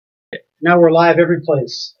Now we're live every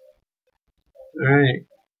place. All right.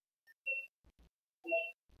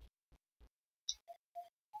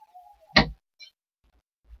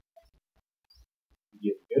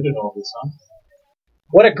 You get good at all this, huh?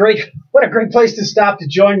 What a great place to stop to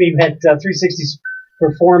join me at 360's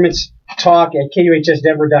Performance Talk at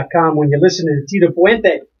KUHSdenver.com when you listen to Tito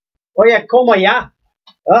Puente. Oye, como ya?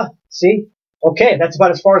 See? Okay, that's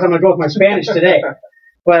about as far as I'm going to go with my Spanish today.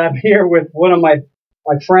 But I'm here with one of my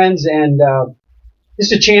friends, and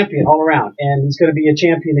just a champion all around. And he's going to be a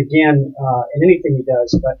champion again in anything he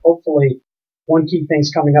does. But hopefully, one key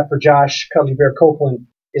thing's coming up for Josh Cuddly Bear Copeland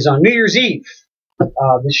is on New Year's Eve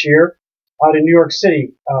this year out in New York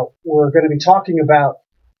City. We're going to be talking about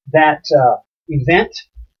that event.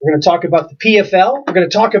 We're going to talk about the PFL. We're going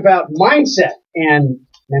to talk about mindset and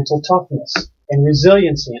mental toughness and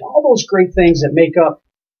resiliency and all those great things that make up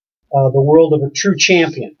the world of a true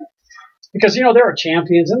champion. Because, you know, there are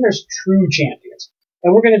champions and there's true champions.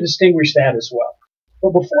 And we're going to distinguish that as well.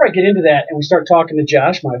 But before I get into that and we start talking to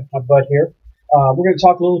Josh, my bud here, we're going to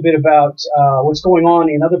talk a little bit about what's going on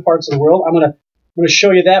in other parts of the world. I'm going to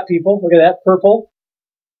show you that, people. Look at that, purple.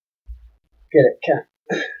 Get it?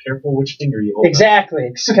 Careful which finger you hold. Exactly.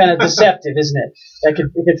 It's kind of deceptive, isn't it? It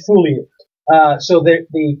could fool you. So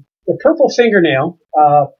the purple fingernail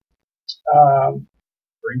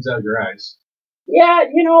brings out your eyes. Yeah,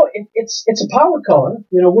 you know, it's a power color.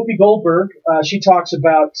 You know, Whoopi Goldberg, she talks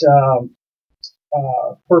about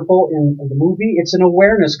purple in the movie. It's an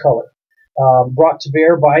awareness color brought to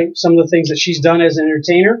bear by some of the things that she's done as an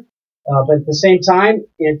entertainer. But at the same time,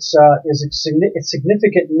 it's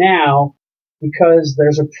significant now because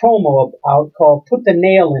there's a promo out called Put the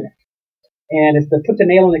Nail in It. And if the Put the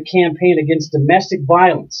Nail in It campaign against domestic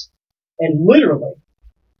violence, and literally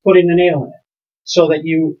putting the nail in it so that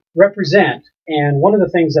you represent. And one of the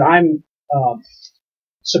things that I'm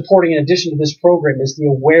supporting in addition to this program is the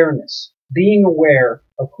awareness, being aware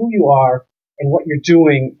of who you are and what you're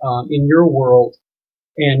doing in your world,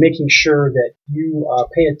 and making sure that you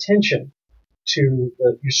pay attention to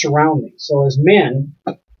your surroundings. So as men,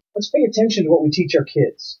 let's pay attention to what we teach our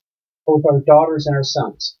kids, both our daughters and our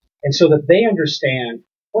sons, and so that they understand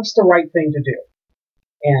what's the right thing to do.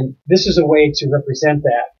 And this is a way to represent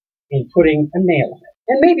that in putting a nail in it.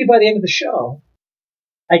 And maybe by the end of the show,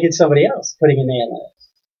 I get somebody else putting a nail in it.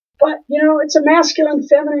 But, you know, it's a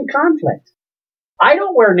masculine-feminine conflict. I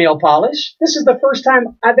don't wear nail polish. This is the first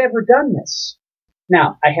time I've ever done this.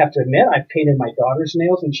 Now, I have to admit, I painted my daughter's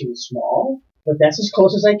nails when she was small, but that's as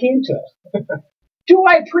close as I came to it. Do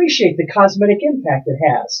I appreciate the cosmetic impact it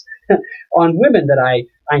has on women that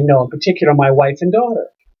I know, in particular my wife and daughter?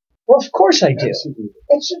 Well, of course I do. Absolutely.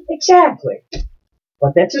 Exactly.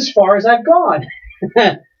 But that's as far as I've gone.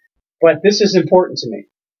 But this is important to me.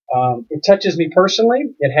 It touches me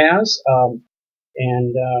personally. It has,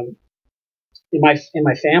 and in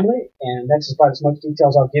my family, and that's about as much detail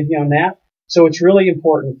as I'll give you on that. So it's really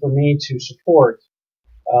important for me to support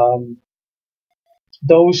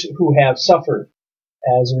those who have suffered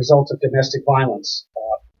as a result of domestic violence.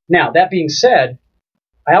 Now, that being said,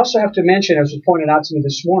 I also have to mention, as was pointed out to me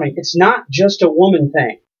this morning, it's not just a woman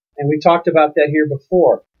thing. And we talked about that here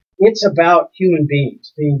before. It's about human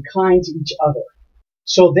beings being kind to each other.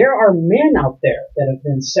 So there are men out there that have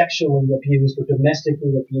been sexually abused or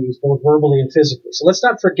domestically abused, both verbally and physically. So let's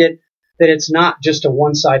not forget that it's not just a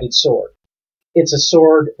one-sided sword. It's a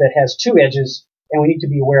sword that has two edges, and we need to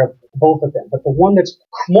be aware of both of them. But the one that's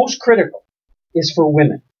most critical is for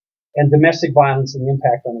women and domestic violence and the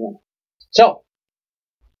impact on women. So,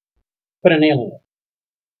 put a nail in it.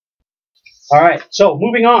 All right, so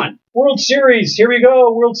moving on. World Series, here we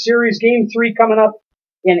go. World Series Game 3 coming up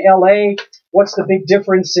in L.A. What's the big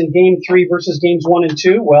difference in Game 3 versus Games 1 and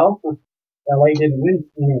 2? Well, L.A. didn't win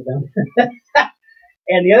any of them.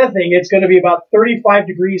 And the other thing, it's going to be about 35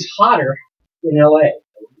 degrees hotter in L.A.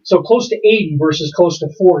 So close to 80 versus close to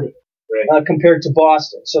 40 compared to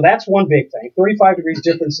Boston. So that's one big thing. 35 degrees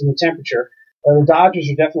difference in the temperature. The Dodgers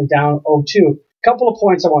are definitely down 0-2. Couple of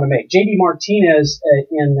points I want to make. J.D. Martinez,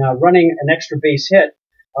 in running an extra base hit,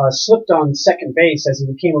 slipped on second base as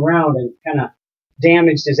he came around and kind of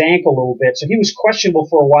damaged his ankle a little bit. So he was questionable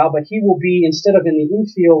for a while, but he will be, instead of in the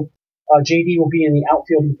infield, J.D. will be in the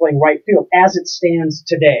outfield and playing right field as it stands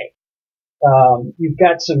today. You've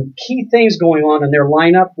got some key things going on in their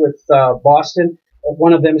lineup with Boston.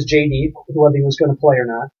 One of them is J.D., whether he was going to play or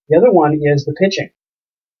not. The other one is the pitching.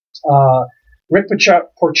 Rick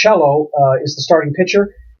Porcello is the starting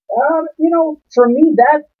pitcher. You know, for me,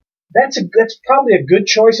 that's probably a good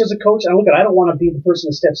choice as a coach. And look, I don't want to be the person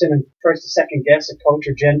that steps in and tries to second guess a coach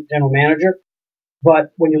or general manager.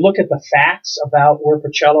 But when you look at the facts about where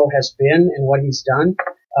Pacello has been and what he's done,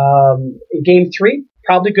 in game 3,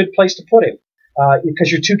 probably a good place to put him,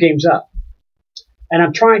 because you're 2 games up. And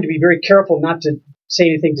I'm trying to be very careful not to say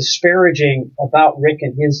anything disparaging about Rick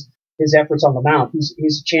and his efforts on the mound.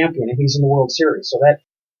 He's a champion and he's in the World Series, so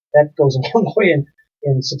that goes a long way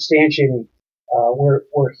in substantiating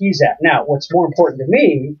where he's at. Now, what's more important to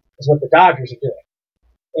me is what the Dodgers are doing.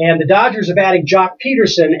 And the Dodgers have adding Jock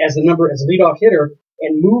Peterson as a leadoff hitter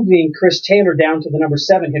and moving Chris Taylor down to the number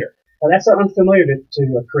 7 hitter. Now, that's not unfamiliar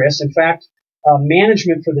to Chris. In fact,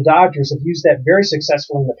 management for the Dodgers have used that very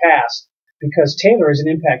successfully in the past because Taylor is an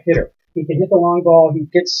impact hitter. He can hit the long ball. He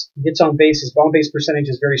gets on base. His on base percentage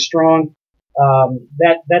is very strong.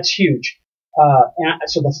 That's huge. And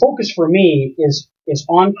so the focus for me is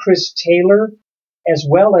on Chris Taylor as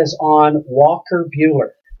well as on Walker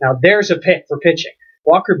Buehler. Now, there's a pick for pitching.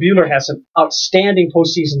 Walker Buehler has some outstanding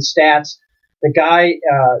postseason stats. The guy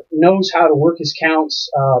knows how to work his counts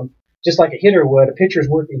just like a hitter would. A pitcher's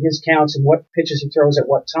working his counts and what pitches he throws at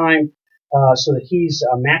what time so that he's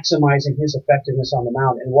maximizing his effectiveness on the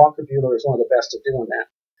mound. And Walker Buehler is one of the best at doing that.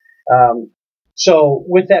 So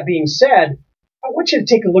with that being said, I want you to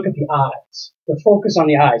take a look at the odds, the focus on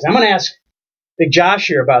the eyes. I'm going to ask Big Josh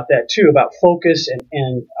here about that too, about focus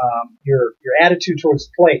and your attitude towards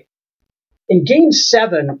the plate. In Game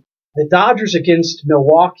 7, the Dodgers against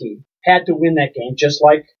Milwaukee had to win that game, just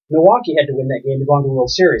like Milwaukee had to win that game to go on to the World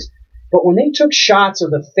Series. But when they took shots of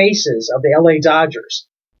the faces of the LA Dodgers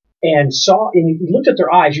and you looked at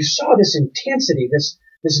their eyes, you saw this intensity, this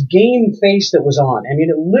game face that was on. I mean,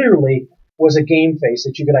 it literally was a game face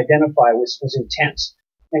that you could identify was intense.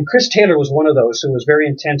 And Chris Taylor was one of those who was very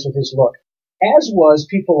intense with his look, as was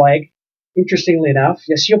people like, interestingly enough,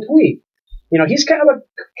 Yasiel Puig. You know, he's kind of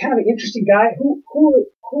an interesting guy. Who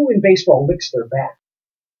in baseball licks their bat?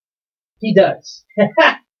 He does.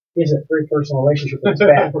 He has a very personal relationship with his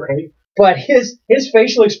bat, right? But his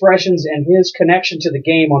facial expressions and his connection to the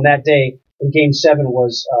game on that day in Game 7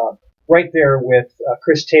 was right there with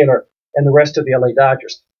Chris Taylor and the rest of the LA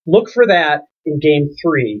Dodgers. Look for that in Game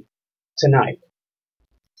 3 tonight.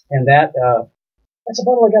 And that's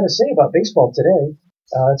about all I got to say about baseball today.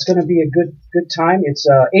 It's going to be a good time. It's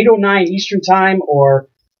 8:09 Eastern Time or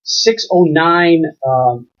 6:09.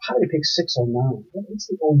 How did I pick 6:09? What's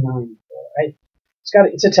the 09 for?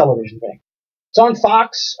 It's a television thing. It's on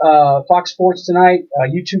Fox Sports tonight.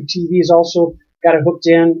 YouTube TV has also got it hooked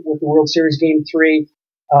in with the World Series Game 3.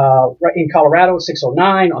 Right in Colorado,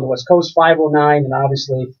 6:09. On the West Coast, 5:09. And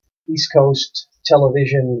obviously, East Coast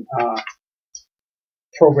television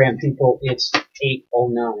program people, it's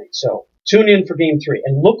 8:09. So tune in for Game 3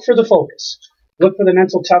 and look for the focus. Look for the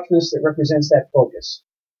mental toughness that represents that focus.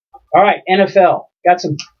 All right, NFL. Got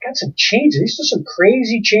some changes. These are some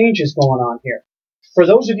crazy changes going on here. For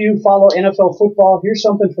those of you who follow NFL football, here's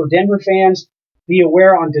something for Denver fans. Be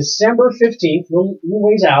aware on December 15th, little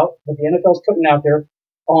ways out, but the NFL's putting out there,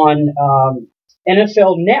 on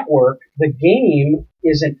NFL Network, the game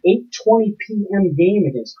is an 8:20 p.m. game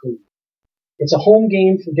against Cleveland. It's a home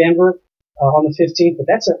game for Denver on the 15th, but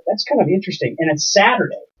that's kind of interesting. And it's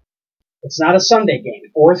Saturday. It's not a Sunday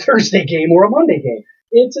game or a Thursday game or a Monday game.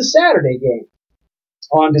 It's a Saturday game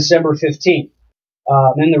on December 15th.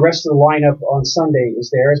 Then the rest of the lineup on Sunday is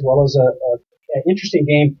there, as well as an interesting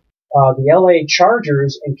game, the LA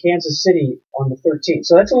Chargers and Kansas City on the 13th.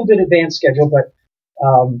 So that's a little bit advanced schedule, but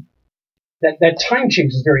that time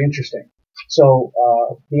change is very interesting. So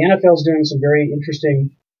the NFL is doing some very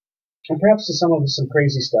interesting, and perhaps to some of us some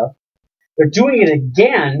crazy stuff. They're doing it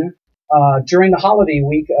again during the holiday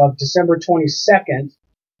week of December 22nd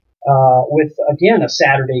with, again, a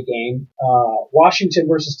Saturday game. Washington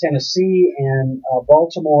versus Tennessee and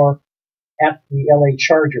Baltimore at the LA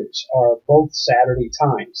Chargers are both Saturday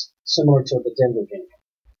times, similar to the Denver game.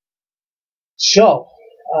 So,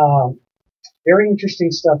 very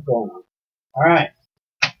interesting stuff going on. All right.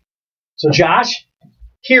 So, Josh,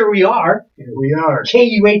 here we are. Here we are.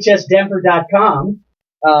 KUHSdenver.com.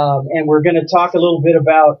 And we're going to talk a little bit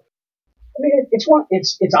about, I mean, it's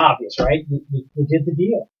obvious, right? You did the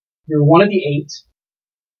deal. You're one of the 8.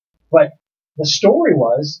 But the story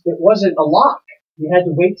was, it wasn't a lock. You had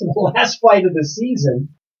to wait till the last fight of the season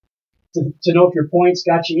to know if your points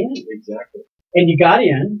got you in. Exactly. And you got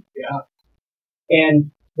in. Yeah.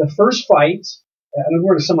 And the first fight, we're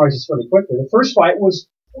going to summarize this really quickly. The first fight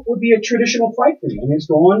would be a traditional fight for you. I mean, it's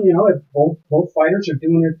going, if both fighters are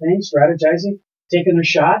doing their thing, strategizing, taking their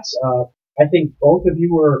shots. I think both of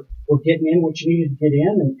you were getting in what you needed to get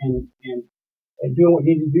in and doing what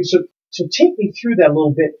you needed to do. So take me through that a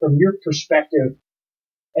little bit from your perspective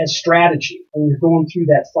as strategy when you're going through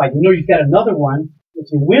that fight? You know you've got another one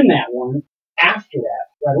if you win that one after that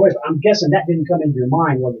right away. But I'm guessing that didn't come into your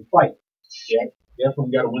mind when you fight. Yeah,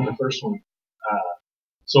 definitely got to win the first one.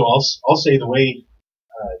 So I'll say the way,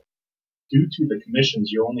 due to the commissions,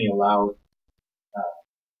 you're only allowed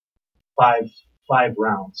five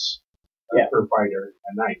rounds per fighter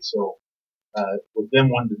a night. So with them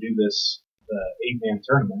wanting to do this, the 8-man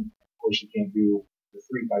tournament, of course you can't do the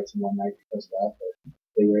 3 fights in one night because of that, but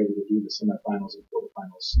they were able to do the semifinals and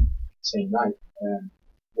quarterfinals the same night. And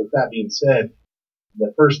with that being said,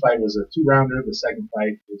 the first fight was a 2-rounder, the second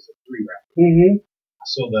fight was a 3-rounder. Mm-hmm.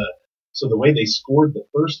 So the way they scored the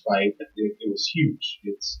first fight, it was huge.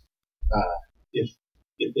 It's if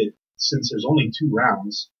it, since there's only 2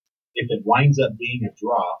 rounds, if it winds up being a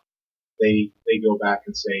draw, they go back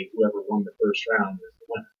and say whoever won the first round is the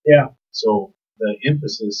winner. Yeah. So the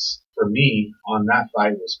emphasis for me on that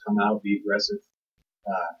fight was come out, be aggressive.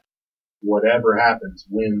 Whatever happens,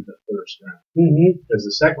 win the first round. Mm-hmm. Because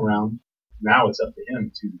the second round, now it's up to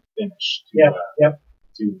him to finish.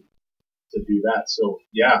 To do that. So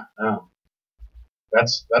yeah,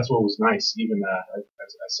 that's what was nice. Even I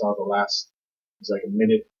saw the last, it was like a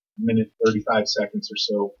minute 35 seconds or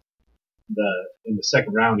so. In the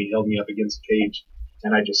second round, he held me up against the cage,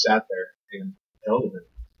 and I just sat there and held him.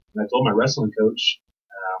 And I told my wrestling coach,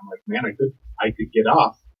 I'm like, man, I could get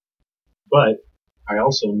off, but I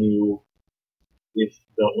also knew if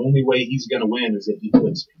the only way he's going to win is if he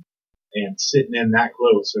flips me. And sitting in that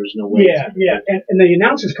close, there's no way. Yeah. And the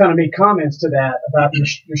announcers kind of made comments to that about your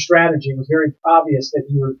strategy. It was very obvious that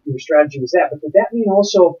your strategy was that. But did that mean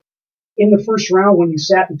also in the first round when you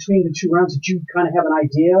sat between the 2 rounds, did you kind of have an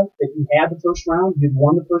idea that you had the first round? You'd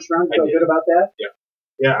won the first round? You felt good about that? Yeah.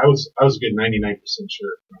 Yeah, I was a good 99%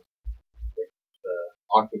 sure. The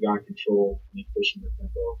octagon control, me pushing the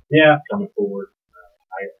tempo, coming forward.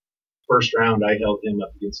 First round, I held him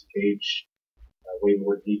up against the cage way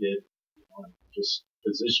more than he did. Just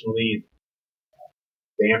positionally,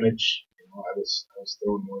 damage. I was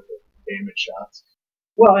throwing more of the damage shots.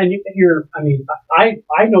 Well, and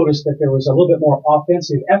I noticed that there was a little bit more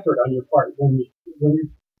offensive effort on your part when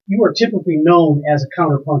you are typically known as a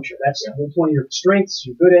counterpuncher. That's one of your strengths.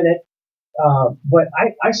 You're good at it. But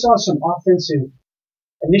I saw some offensive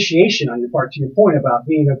initiation on your part, to your point about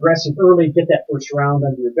being aggressive early, get that first round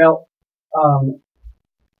under your belt.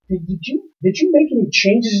 Did you make any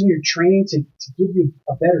changes in your training to give you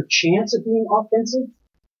a better chance of being offensive?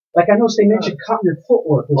 Like I noticed they mentioned your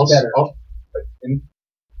footwork was better.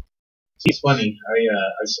 It's funny.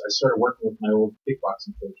 I started working with my old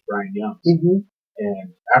kickboxing coach, Brian Youngs. Mm-hmm.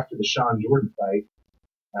 And after the Sean Jordan fight,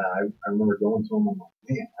 I remember going to him. I'm like,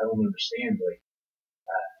 man, I don't understand.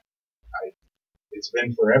 It's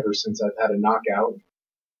been forever since I've had a knockout and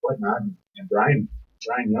whatnot. And Brian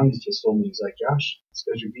Youngs just told me, he's like, Josh, it's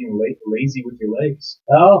because you're being lazy with your legs.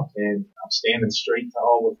 Oh. And I'm standing straight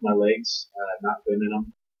tall with my legs, not bending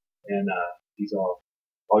them. And he's all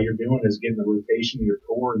you're doing is getting the rotation of your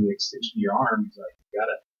core and the extension of your arm. He's like, you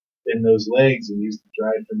gotta bend those legs and use the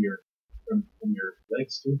drive from your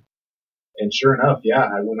legs too. And sure enough,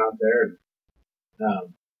 I went out there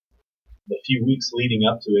and the few weeks leading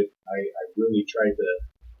up to it, I really tried to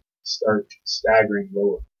start staggering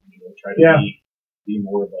lower. Try to be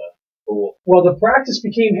more of a bull. Well, the practice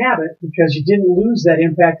became habit because you didn't lose that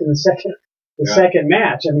impact in the second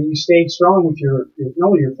match. I mean, you stayed strong with not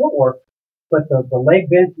only your footwork, but the leg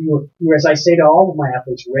bend. You were, as I say to all of my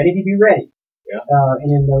athletes, ready to be ready. Yeah.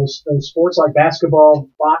 And in those sports like basketball,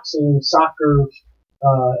 boxing, soccer,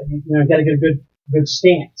 you got to get a good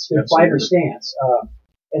stance, good fighter stance.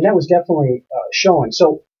 And that was definitely showing.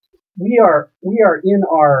 So we are in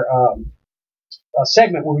our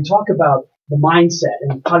segment where we talk about the mindset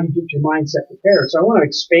and how you get your mindset prepared. So I want to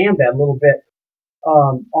expand that a little bit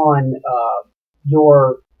on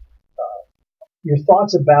your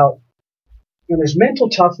thoughts about, there's mental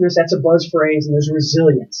toughness, that's a buzz phrase, and there's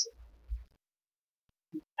resilience.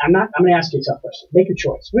 I'm going to ask you a tough question. Make a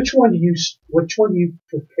choice. Which one do you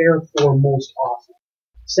prepare for most often?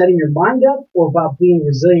 Setting your mind up or about being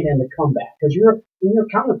resilient and the comeback? Because you're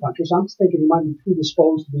counterpuncher, so I'm thinking you might be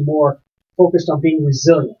predisposed to be more focused on being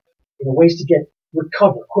resilient, ways to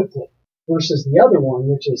recover quickly, versus the other one,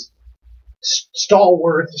 which is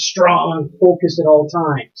stalwart, strong, focused at all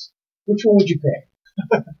times. Which one would you pick?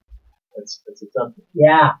 That's a tough one.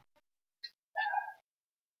 Yeah.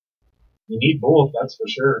 You need both, that's for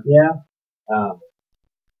sure. Yeah.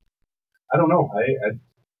 I don't know.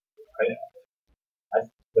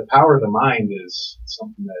 The power of the mind is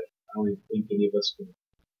something that I don't even think any of us can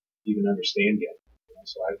even understand yet.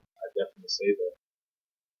 So I definitely say that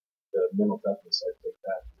the mental toughness, I'd take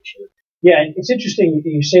that for sure. Yeah, and it's interesting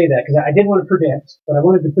you say that because I didn't want to predict, but I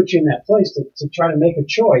wanted to put you in that place to try to make a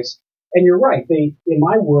choice. And you're right. In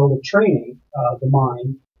my world of training, the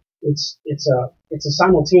mind, it's a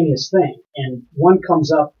simultaneous thing, and one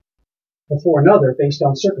comes up before another based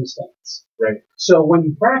on circumstance. Right. So when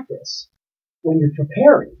you practice, when you're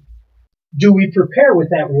preparing, do we prepare with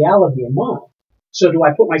that reality in mind? So do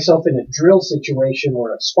I put myself in a drill situation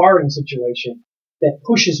or a sparring situation that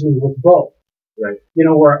pushes me with both? Right.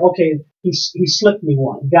 Where, okay, he slipped me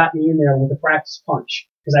one, got me in there with a practice punch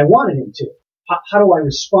because I wanted him to. How do I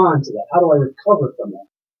respond to that? How do I recover from that?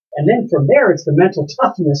 And then from there, it's the mental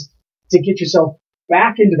toughness to get yourself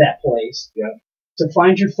back into that place, to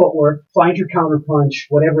find your footwork, find your counter punch,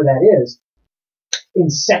 whatever that is, in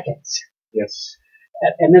seconds. Yes.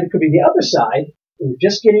 And then it could be the other side. You're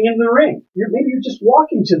just getting into the ring. Maybe you're just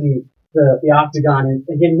walking to the octagon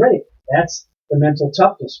and getting ready. That's the mental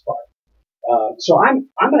toughness part. So I'm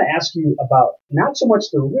going to ask you about not so much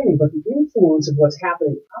the ring, but the influence of what's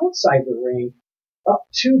happening outside the ring up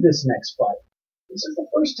to this next fight. This is the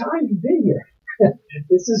first time you've been here.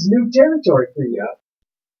 This is new territory for you.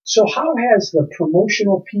 So how has the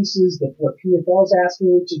promotional pieces that what PFL's asking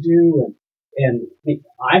you to do and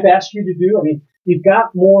I've asked you to do, I mean, you've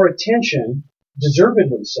got more attention,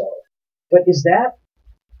 deservedly so. But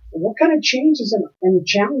what kind of changes and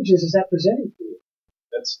challenges is that presenting for you?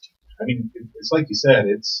 It's like you said,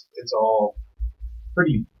 it's all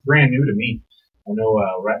pretty brand new to me. I know,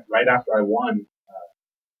 right after I won,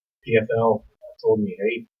 PFL told me,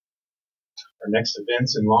 hey, our next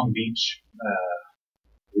event's in Long Beach.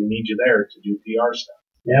 We need you there to do PR stuff.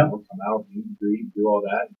 Yeah. Come out, meet and greet, do all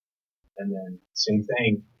that. And then same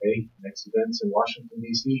thing. Hey, next event's in Washington,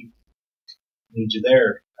 D.C. Need you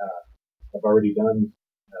there. I've already done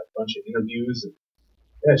a bunch of interviews. And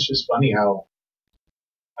yeah, it's just funny how,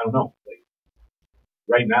 I don't know, like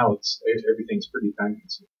right now everything's pretty time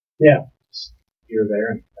consuming. Yeah. Just here or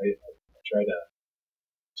there, and I try to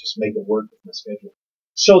just make it work with my schedule.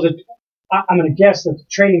 So I'm going to guess that the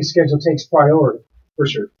training schedule takes priority. For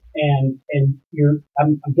sure. And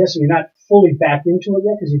I'm guessing you're not fully back into it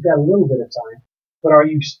yet because you've got a little bit of time. But are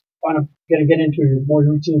you going to get into your more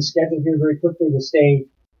routine schedule here very quickly to stay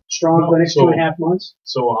strong for the next 2.5 months?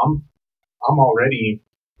 So I'm already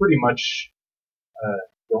pretty much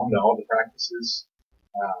going to all the practices.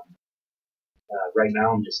 Right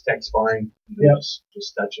now I'm just tech sparring,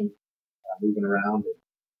 just touching, moving around. And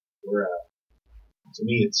we're to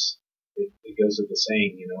me it goes with the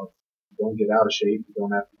saying, if you don't get out of shape, you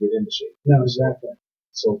don't have to get into shape. No, exactly.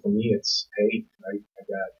 So for me, it's, hey, I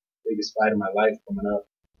got the biggest fight of my life coming up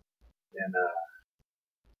in,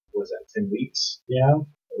 what was that, 10 weeks? Yeah.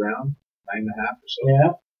 Around 9.5 or so.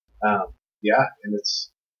 Yeah. And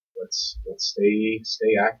it's, let's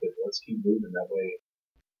stay active. Let's keep moving that way.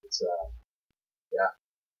 It's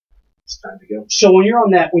time to go. So when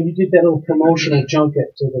you did that little promotional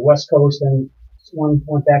junket to the West Coast and one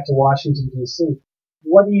went back to Washington, D.C.,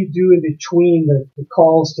 what do you do in between the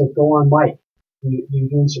calls to go on mic? You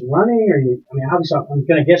doing some running, or obviously I'm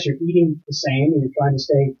going to guess you're eating the same and you're trying to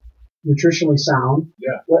stay nutritionally sound.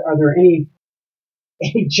 Yeah. Are there any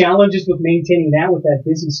challenges with maintaining that with that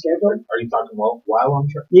busy schedule? Are you talking while I'm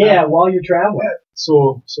traveling? Yeah, while you're traveling. Yeah.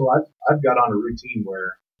 So I've got on a routine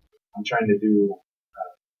where I'm trying to do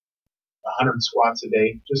 100 squats a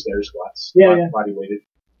day, just air squats, body weighted.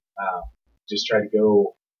 Just try to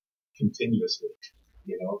go continuously,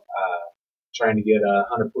 trying to get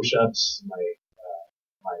 100 push-ups,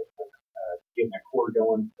 get my core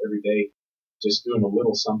going every day, just doing a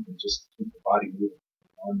little something just to keep the body moving,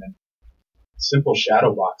 and then simple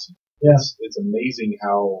shadow boxing. Yeah. It's amazing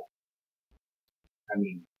how,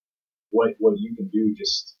 what you can do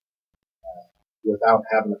just without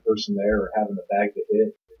having a person there or having a bag to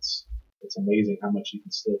hit. It's amazing how much you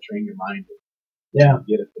can still train your mind to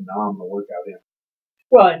get a phenomenal workout in.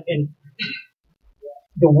 Well, and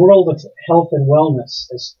the world of health and wellness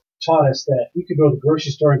has taught us that you could go to the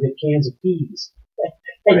grocery store and get cans of peas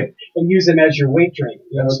and use them as your weight training.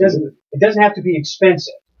 It doesn't have to be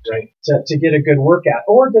expensive to get a good workout,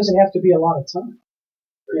 or does it have to be a lot of time?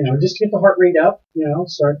 Just to get the heart rate up,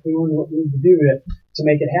 start doing what you need to do to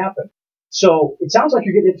make it happen. So it sounds like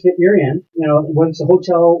you're getting it fit you're in, whether it's a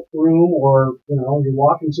hotel room or, you're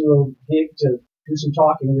walking to a gig to do some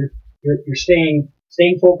talking, you're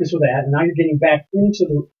staying focused with that, and now you're getting back into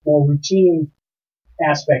the more routine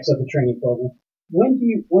aspects of the training program. When do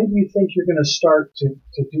you think you're going to start to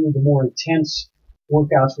do the more intense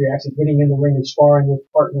workouts where you're actually getting in the ring and sparring with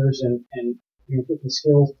partners and getting the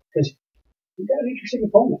skills? Because you've got an interesting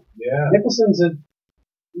opponent. Yeah. Nicholson's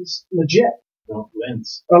he's legit. No,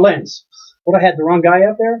 Lens. Or Lens. What, I had the wrong guy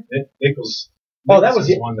up there? Nichols. Oh, that was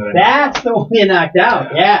the one that I knocked That's the one you knocked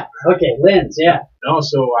out. Yeah. Okay, Lens. Yeah. No,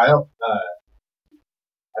 so I've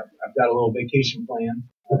got a little vacation plan.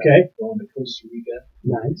 Okay. Going to Costa Rica.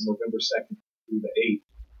 Nice. November 2nd through the 8th.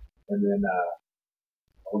 And then, I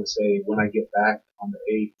want to say when I get back on the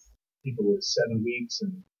 8th, I think it was 7 weeks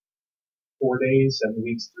and 4 days, 7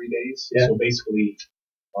 weeks, 3 days. Yeah. So basically,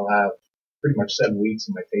 I'll have pretty much 7 weeks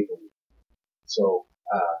in my taper week. So,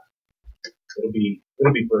 it'll be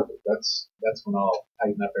perfect. That's when I'll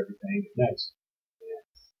tighten up everything. Nice.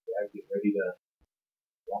 And get ready to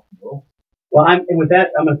rock and roll. Well, and with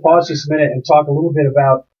that, I'm going to pause just a minute and talk a little bit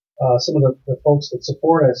about some of the folks that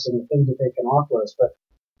support us and the things that they can offer us, but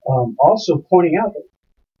also pointing out that,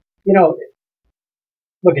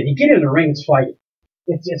 look, if you get in the ring, it's fighting.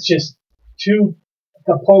 It's just two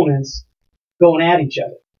components going at each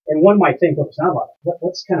other. And one might think, well, it's not a lot.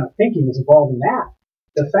 What's kind of thinking is involved in that?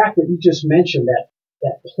 The fact that you just mentioned that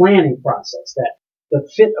planning process, that the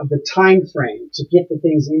fit of the time frame to get the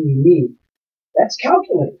things in you need, that's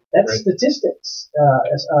calculated. That's right. Statistics,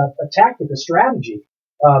 a tactic, a strategy.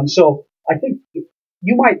 So I think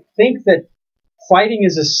you might think that fighting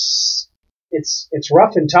is it's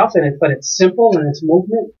rough and tough but it's simple in its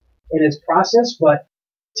movement and its process. But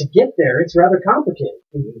to get there, it's rather complicated.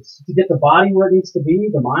 To get the body where it needs to be,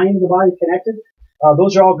 the mind and the body connected,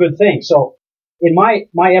 those are all good things. So in my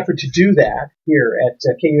effort to do that here at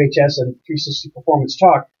KUHS and 360 Performance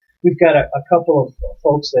Talk, we've got a couple of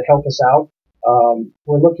folks that help us out.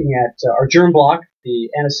 We're looking at our germ block, the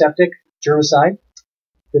antiseptic, germicide.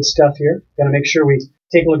 Good stuff here. Got to make sure we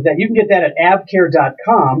take a look at that. You can get that at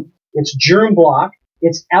abcare.com. It's germ block.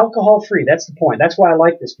 It's alcohol free. That's the point. That's why I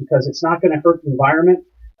like this, because it's not going to hurt the environment.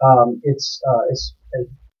 It's as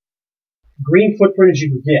green footprint as you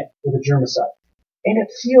can get with a germicide. And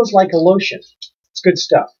it feels like a lotion. It's good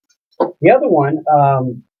stuff. The other one,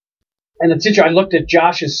 and it's interesting, I looked at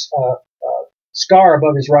Josh's scar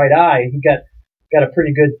above his right eye. He got a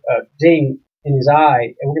pretty good ding in his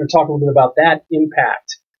eye, and we're going to talk a little bit about that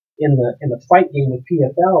impact in the fight game with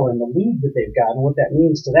PFL and the lead that they've got and what that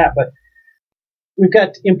means to that. But we've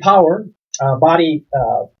got Empower body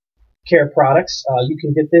care products. You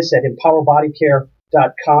can get this at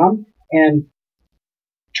empowerbodycare.com and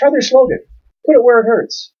try their slogan. Put it where it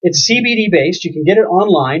hurts. It's CBD based. You can get it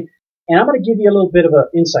online, and I'm going to give you a little bit of an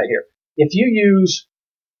insight here. If you use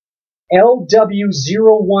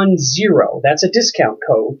LW010, that's a discount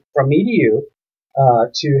code from me to you,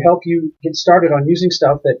 to help you get started on using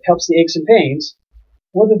stuff that helps the aches and pains,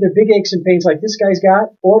 whether they're big aches and pains like this guy's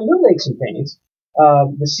got or little aches and pains.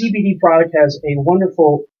 The CBD product has a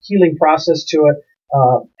wonderful healing process to it,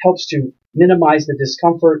 helps to minimize the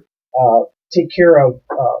discomfort, take care of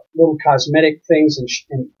little cosmetic things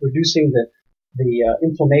and reducing the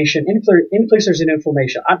inflammation. In place there's an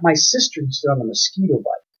inflammation. My sister used it on a mosquito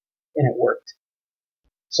bite, and it worked.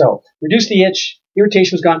 So, reduce the itch,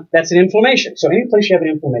 irritation was gone. That's an inflammation. So, any place you have an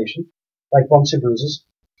inflammation, like bumps and bruises,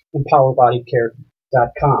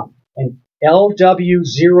 empowerbodycare.com. And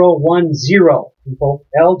LW010, people.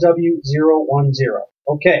 LW010.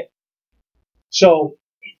 Okay. So,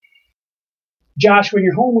 Josh, when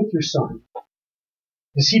you're home with your son,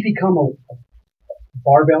 does he become a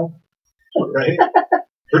barbell? Right?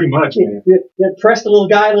 Pretty much, man. You press the little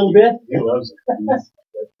guy a little bit? He loves it.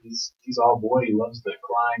 He's all boy. He loves to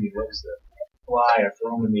climb. He loves to fly. I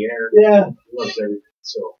throw him in the air. Yeah. He loves everything.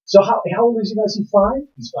 So how old is he now? Is he 5?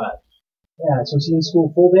 He's 5. Yeah. So is he in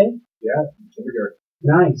school full day? Yeah. Kindergarten.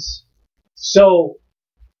 Nice. So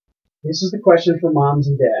this is the question for moms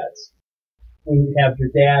and dads. When you have your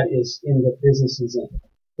dad is in the business he's in,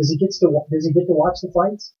 does he get to watch the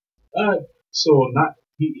fights? So not.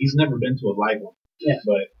 He's never been to a live one. Yeah.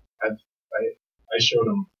 But I showed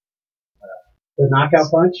him the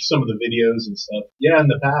knockout punch. Some of the videos and stuff. Yeah, in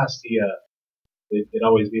the past it'd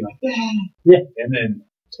always be like, Dad. Yeah. And then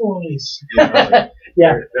toys. Like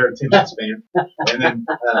yeah. Their attention span. And then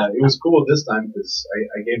it was cool this time because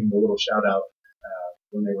I gave him a little shout out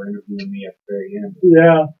when they were interviewing me at the very end.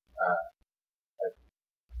 Yeah.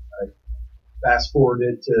 I fast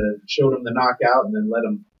forwarded to showed him the knockout and then let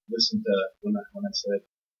him listen to when I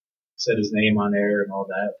said his name on air and all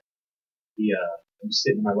that. He was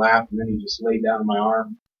sitting in my lap and then he just laid down on my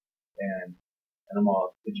arm and I'm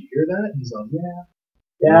all, did you hear that? And he's all, yeah.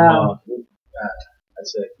 Yeah. I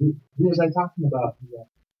said, who was I talking about? He's like,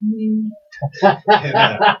 me.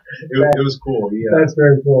 And, it was cool. That's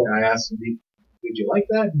very cool. And I asked him, did you like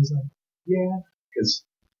that? And he's like, yeah. Because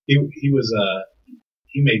he was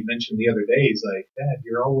he made mention the other day. He's like, Dad,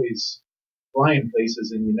 you're always flying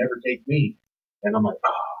places and you never take me. And I'm like,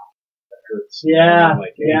 oh, that hurts. Yeah, I'm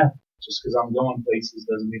like, hey, yeah. just because I'm going places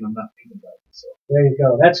doesn't mean I'm not thinking about it. So There you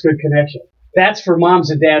go. That's good connection. That's for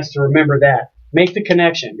moms and dads to remember that. Make the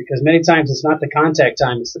connection, because many times it's not the contact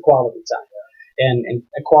time, it's the quality time. And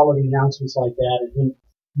quality announcements like that, and him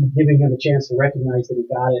giving him a chance to recognize that he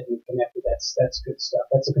got it and connected. That's good stuff.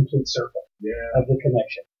 That's a complete circle of the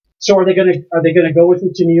connection. So are they gonna go with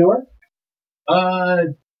you to New York? I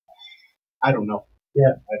don't know.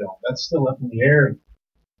 Yeah. I don't. That's still up in the air.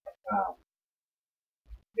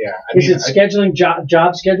 Yeah. Is it scheduling,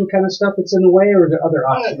 job schedule kind of stuff that's in the way, or are there other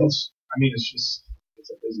options? I mean, it's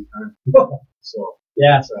a busy time. So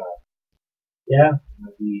yeah. It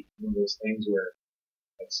might be one of those things where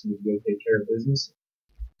I just need to go take care of business.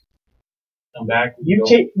 Come back. You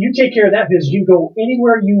take care of that business. You go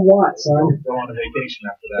anywhere you want, son. Go on a vacation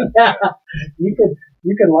after that. Yeah.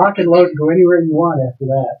 You can lock and load and go anywhere you want after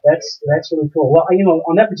that. That's really cool. Well,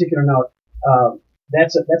 on that particular note,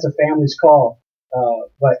 that's a family's call.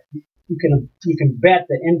 But you can bet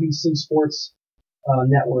that NBC Sports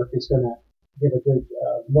Network is going to give a good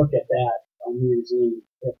look at that on New Year's Eve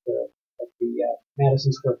at the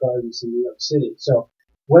Madison Square Gardens in New York City. So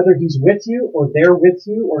whether he's with you or they're with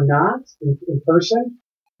you or not in person,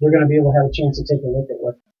 they're going to be able to have a chance to take a look at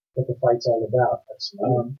what the fight's all about.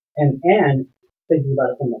 And thinking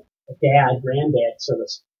about it from a granddad sort of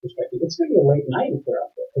perspective, it's going to be a late night if they're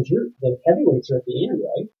out there, because the heavyweights are at the end,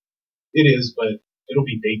 right? It is, but it'll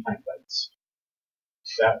be daytime fights.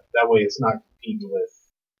 That way it's not competing with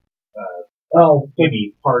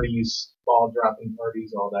any parties, ball dropping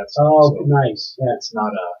parties, all that stuff. Oh, so nice. Yeah. It's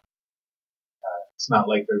not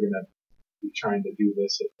like they're gonna be trying to do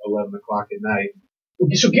this at 11 o'clock at night.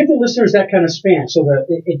 So give the listeners that kind of span. So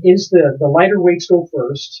it is the lighter weights go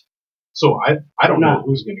first. So I don't know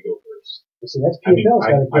who's gonna go first. So that's PFL's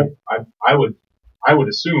I would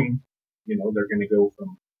assume, they're gonna go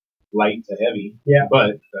from light to heavy. Yeah.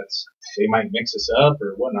 But they might mix us up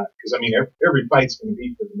or whatnot. Because every fight's going to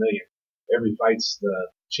be for the million. Every fight's the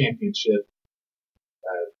championship.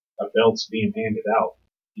 A belt's being handed out.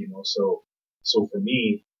 So for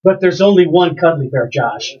me. But there's only one cuddly bear,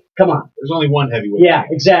 Josh. Come on. There's only one heavyweight. Yeah,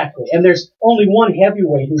 exactly. And there's only one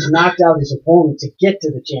heavyweight who's knocked out his opponent to get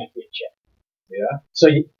to the championship. Yeah. So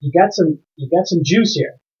you got some juice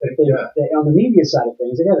here. But on the media side of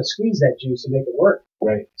things, they got to squeeze that juice and make it work.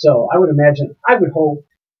 Right. So I would hope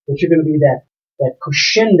that you're going to be that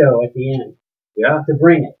crescendo at the end. Yeah. To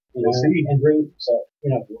bring it. We'll see.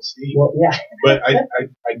 We'll see. Well, yeah. But I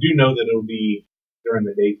do know that it'll be during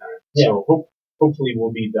the daytime. Yeah. So hopefully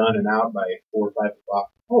we'll be done and out by 4 or 5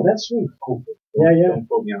 o'clock. Oh, that's sweet. Hopefully. Yeah. Don't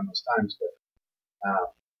quote me on those times, but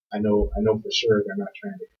I know for sure they're not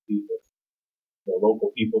trying to compete with the local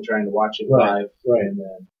people trying to watch it live, right. And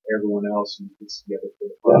then everyone else who gets together for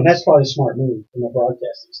the and that's probably a smart move from a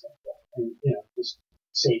broadcasting standpoint, and just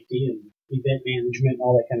safety and event management and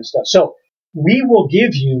all that kind of stuff. So we will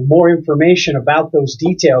give you more information about those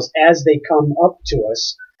details as they come up to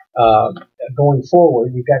us going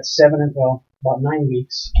forward. You've got about 9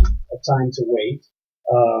 weeks of time to wait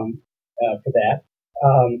for that,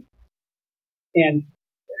 and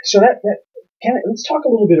so that let's talk a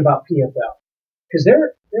little bit about PFL. Because they're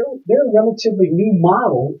a relatively new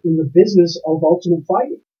model in the business of ultimate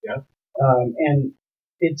fighting. Yeah. And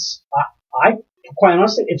I quite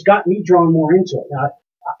honestly, it's got me drawn more into it. Now,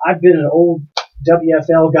 I've been an old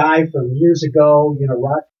WFL guy from years ago,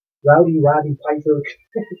 Roddy Piper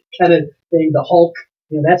kind of thing, the Hulk.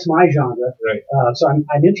 That's my genre. Right. So I'm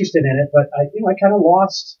interested in it, but I kind of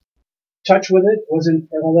lost touch with it. Wasn't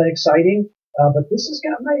all that exciting. But this has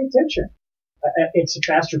got my attention. It's a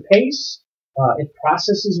faster pace. It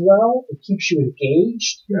processes well. It keeps you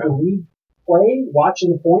engaged through the league play,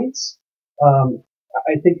 watching the points.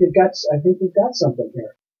 I think they've got something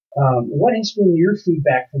here. What has been your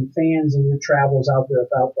feedback from fans and your travels out there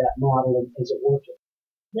about that model, and is it working?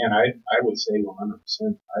 Man, I would say 100%.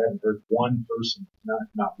 I haven't heard one person,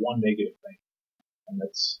 not one negative thing. And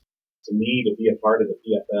that's, to me, to be a part of the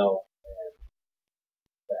PFL and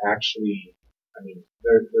to actually,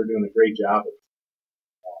 they're doing a great job of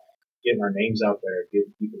getting our names out there,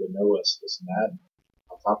 getting people to know us, this and that. And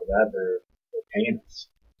on top of that, they're paying us.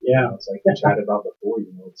 Yeah. It's like we chatted about before,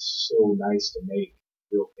 it's so nice to make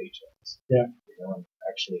real paychecks. Yeah. And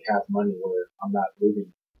actually have money where I'm not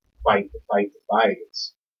living fight to fight to fight.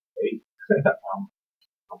 It's, hey, I'm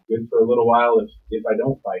good for a little while if I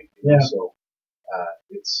don't fight. So,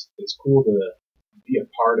 it's cool to be a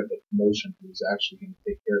part of a promotion who's actually going to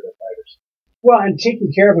take care of their fighters. Well, and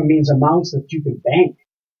taking care of them means amounts that you can bank.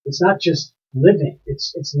 It's not just living.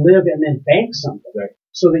 It's live and then bank something. Right.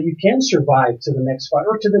 So that you can survive to the next fight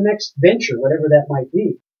or to the next venture, whatever that might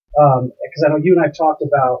be. because I know you and I talked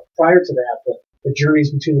about prior to that the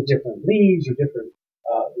journeys between the different leagues or different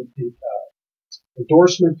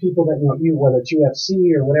endorsement people that whether it's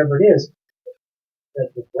UFC or whatever it is.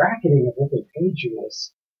 The bracketing of what they paid you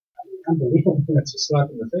is unbelievable. That's a slap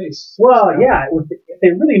in the face. Well, yeah, if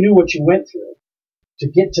they really knew what you went through to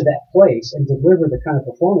get to that place and deliver the kind of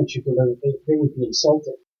performance you delivered, they would be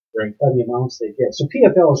insulted by the amounts they get. So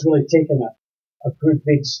PFL has really taken a good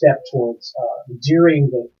big step towards endearing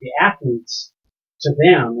the athletes to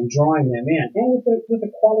them and drawing them in, and with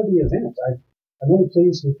a quality event. I'm really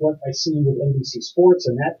pleased with what I see with NBC Sports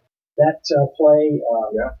and that play.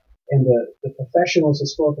 And the professionals,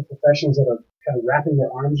 historical professionals that are kind of wrapping their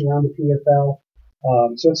arms around the PFL.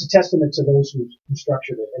 So it's a testament to those who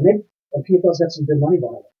structured it. And PFL's got some good money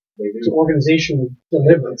behind it. They do. To organizationally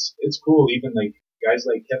deliver. It's cool. Even like guys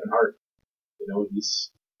like Kevin Hart,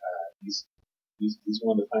 he's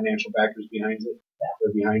one of the financial backers behind it.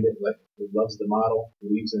 They're behind it. He loves the model,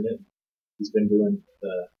 believes in it. He's been doing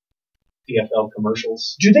the PFL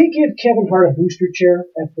commercials. Do they give Kevin Hart a booster chair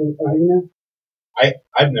at the arena?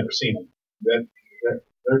 I've never seen them.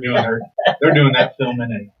 They're doing that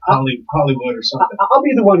filming in Hollywood or something. I'll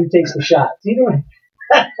be the one who takes the shot.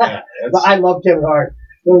 But I love Kevin Hart.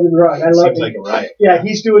 Don't get me wrong. I love him. Seems like a riot. Yeah,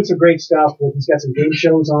 he's doing some great stuff. He's got some game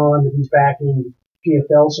shows on that he's backing.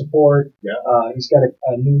 PFL support. Yeah. He's got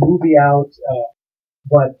a new movie out.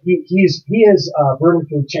 But he is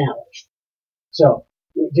vertically challenged. So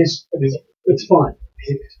it's fun.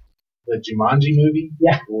 The Jumanji movie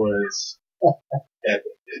was epic.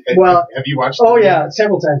 Well, have you watched it? Oh, yeah,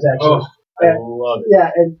 several times, actually. Oh, I love it. Yeah,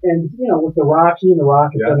 and with The Rock, he and The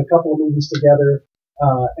Rock have done a couple of movies together,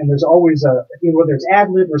 and there's always whether it's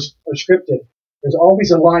ad-lib or scripted, there's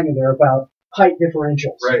always a line in there about height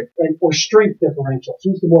differentials. Right. Or strength differentials.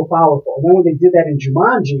 Who's the more powerful? And then when they did that in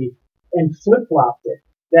Jumanji and flip-flopped it,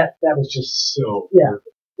 that was just... So... Yeah.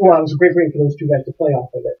 Well, it was a great way for those two guys to play off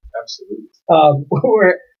of it. Absolutely.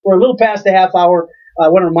 We're a little past the half hour. I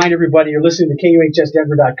want to remind everybody you're listening to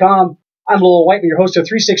KUHSdenver.com. I'm Lowell Whiteman, your host of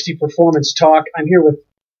 360 Performance Talk. I'm here with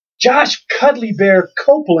Josh Cuddly Bear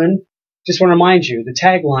Copeland. Just want to remind you, the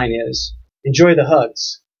tagline is, enjoy the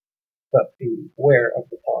hugs, but beware of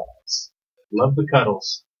the paws. Love the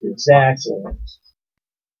cuddles. Exactly.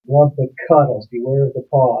 Love the cuddles, beware of the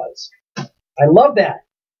paws. I love that.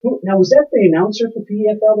 Now, was that the announcer for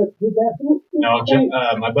PFL that did that? No,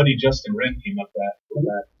 my buddy Justin Wren came up with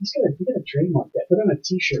that. He's gonna trademark that. Put it on a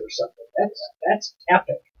T-shirt or something. That's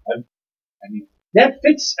epic. I mean, that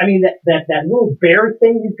fits. I mean, that little bear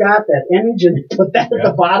thing you've got, that image, and put that at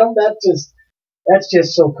the bottom. That's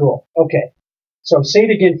just so cool. Okay, so say it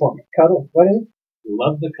again for me. Cuddle. What is it?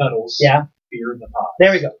 Love the cuddles. Yeah. Fear the paws.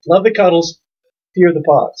 There we go. Love the cuddles. Fear the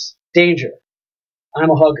paws. Danger. I'm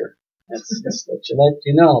a hugger. That's let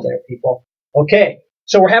you know there, people. Okay,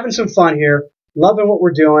 so we're having some fun here. Loving what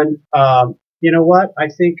we're doing. You know what? I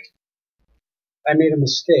think I made a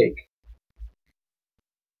mistake.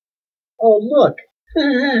 Oh, look.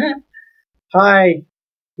 Hi,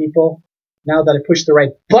 people. Now that I pushed the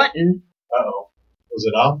right button. Uh-oh. Was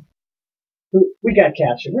it off? We got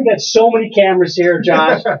captured. We got so many cameras here,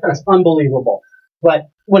 Josh. It's unbelievable. But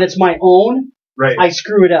when it's my own, I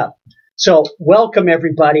screw it up. So welcome,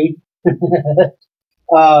 everybody.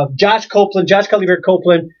 Josh Cuddly Bear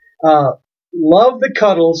Copeland, love the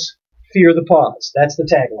cuddles, fear the paws. That's the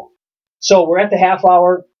tagline. So we're at the half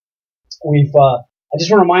hour. I just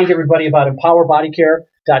want to remind everybody about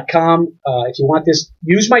empowerbodycare.com. If you want this,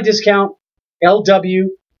 use my discount, LW010,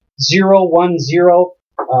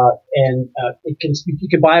 and you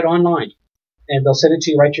can buy it online, and they'll send it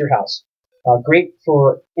to you right to your house. Great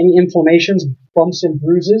for any inflammations, bumps and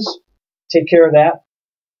bruises. Take care of that.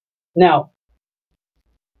 Now,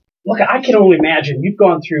 look, I can only imagine you've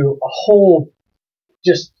gone through a whole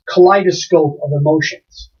just kaleidoscope of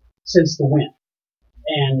emotions since the win.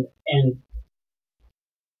 And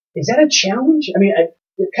is that a challenge? I mean,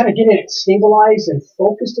 kind of getting it stabilized and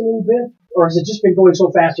focused a little bit? Or has it just been going so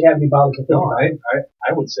fast you haven't been bothered to think about it?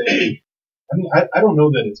 I would say, I don't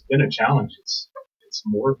know that it's been a challenge. It's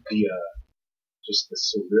more the, just the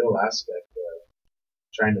surreal aspect of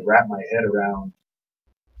trying to wrap my head around,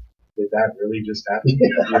 did that really just happen?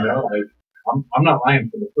 I'm not lying.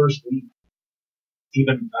 For the first week,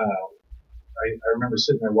 even, I remember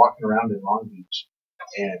sitting there walking around in Long Beach,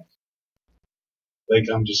 and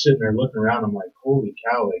I'm just sitting there looking around. I'm like, holy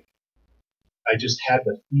cow! I just had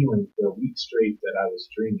the feeling for a week straight that I was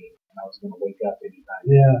dreaming and I was going to wake up anytime.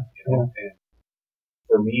 Yeah. And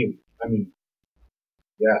for me,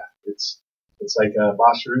 it's like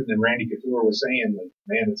Boss Rutan and Randy Couture was saying,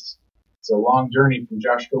 man, it's a long journey from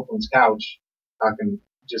Josh Copeland's couch, talking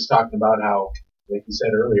just talking about how, like you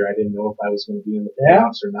said earlier, I didn't know if I was going to be in the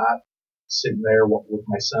playoffs or not. Sitting there with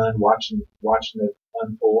my son, watching it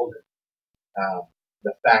unfold.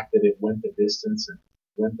 The fact that it went the distance and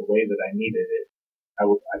went the way that I needed it,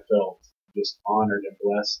 I felt just honored and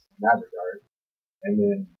blessed in that regard. And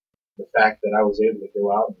then the fact that I was able to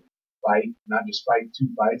go out and fight, not just fight 2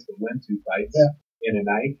 fights, but win 2 fights in a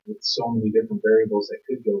night with so many different variables that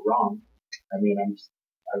could go wrong. I mean,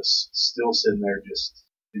 I was still sitting there just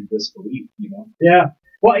in disbelief, Yeah.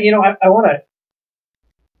 Well, I want to,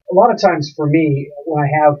 a lot of times for me, when I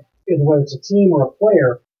have, whether it's a team or a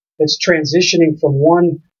player that's transitioning from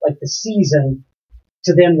one, like the season,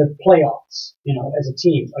 to then the playoffs, as a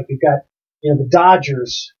team. Like you've got, the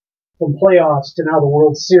Dodgers from playoffs to now the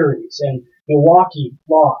World Series, and Milwaukee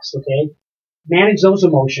lost, okay? Manage those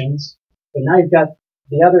emotions, but now you've got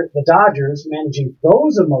the Dodgers managing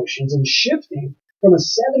those emotions and shifting from a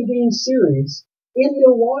 7-game series in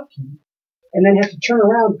Milwaukee, and then have to turn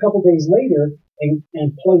around a couple days later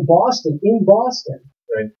and play Boston in Boston.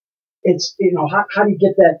 Right. It's, how do you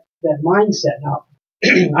get that mindset? Now,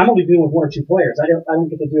 I'm only dealing with 1 or 2 players. I don't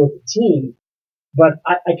get to deal with the team, but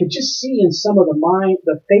I could just see in some of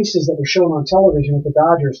the faces that were shown on television with the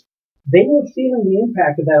Dodgers, they were feeling the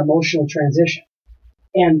impact of that emotional transition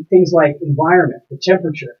and things like environment, the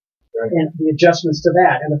temperature, and the adjustments to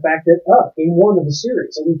that, and the fact that, game 1 of the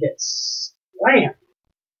series, and we get slammed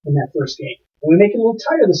in that first game. And we make it a little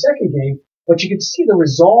tighter the second game, but you could see the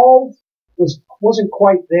resolve wasn't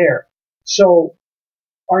quite there. So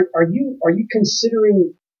are you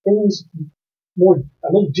considering things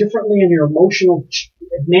a little differently in your emotional,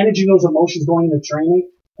 managing those emotions going into training?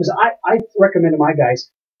 Because I recommend to my guys,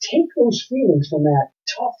 take those feelings from that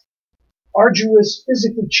tough, arduous,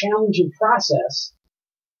 physically challenging process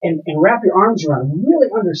and wrap your arms around them, really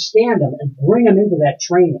understand them and bring them into that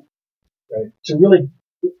training, to really,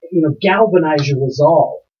 galvanize your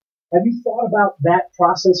resolve. Have you thought about that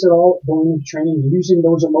process at all, going into training, using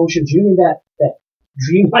those emotions, using that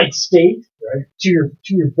dreamlike state, to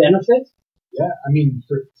your benefit? Yeah, I mean,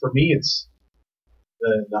 for me, it's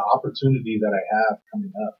the opportunity that I have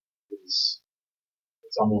coming up it's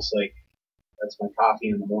almost like that's my coffee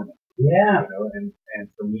in the morning. Yeah. And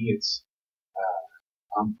for me, it's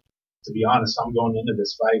to be honest, I'm going into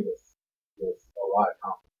this fight with a lot of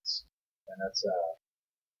confidence, and that's a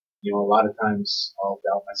lot of times I'll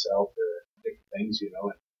doubt myself or different things, and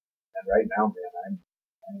right now, man,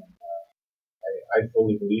 I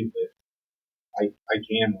fully believe that I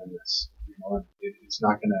can win this, and it's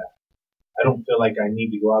not gonna, I don't feel like I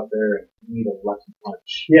need to go out there and need a lucky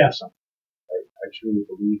punch or something. I truly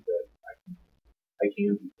believe that I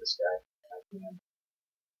can beat this guy, and I can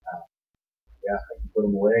put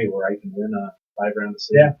him away, or I can win a 5-round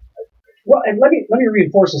decision. Yeah. Well, and let me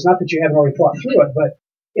reinforce this, not that you haven't already thought through it, but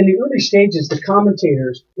in the early stages, the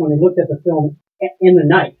commentators, when they looked at the film in the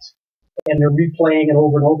night, and they're replaying it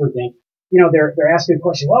over and over again, they're asking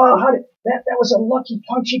questions. Well, how did that was a lucky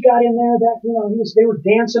punch he got in there. That they were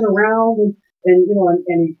dancing around and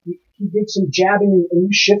he did some jabbing and you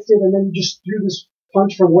shifted and then you just threw this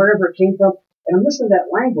punch from wherever it came from. And I'm listening to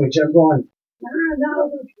that language and I'm going,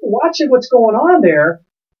 no, watching what's going on there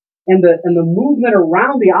and the movement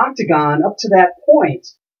around the octagon up to that point.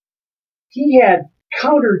 He had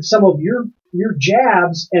countered some of your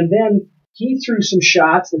jabs and then he threw some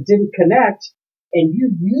shots that didn't connect. And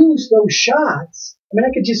you use those shots. I mean,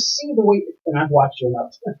 I could just see the way, and I've watched you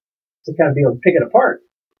enough to kind of be able to pick it apart,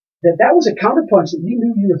 that was a counterpunch that you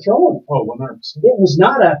knew you were throwing. Oh, 100%. It was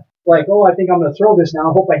not I think I'm going to throw this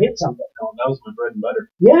now. I hope I hit something. No, that was my bread and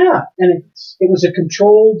butter. Yeah, and it was a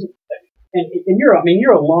controlled, and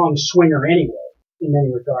you're a long swinger anyway, in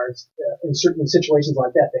many regards, in certain situations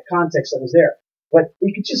like that, the context that was there. But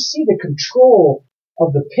you could just see the control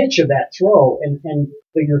of the pitch of that throw, and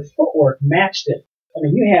your footwork matched it. I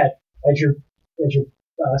mean, you had, as your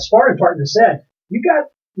sparring partner said, you got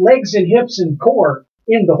legs and hips and core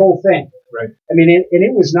in the whole thing. Right. I mean, and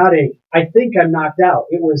it was not I think I'm knocked out.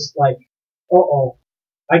 It was like,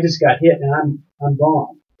 I just got hit and I'm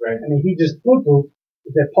gone. Right. I mean, he just boop,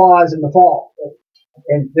 the pause and the fall,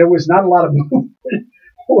 and there was not a lot of movement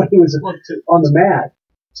when he was on the mat.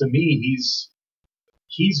 To me,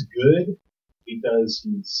 he's good because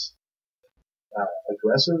he's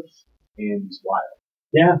aggressive and he's wild.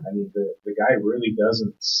 Yeah. I mean, the guy really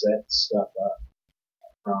doesn't set stuff up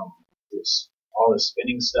from all his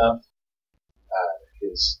spinning stuff,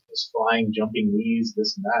 his flying, jumping knees,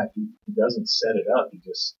 this and that. He doesn't set it up. He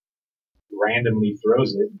just randomly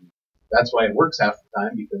throws it. And that's why it works half the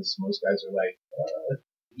time, because most guys are like,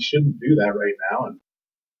 he shouldn't do that right now. And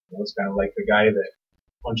it's kind of like the guy that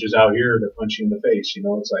punches out here to punch you in the face. You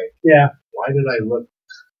know, it's like, Yeah. why did I look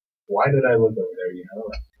over there? You know,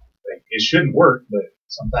 like it shouldn't work, but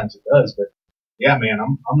sometimes it does. But yeah, man,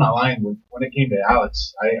 I'm not lying. When it came to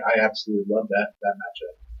Alex, I absolutely love that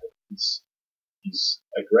matchup. He's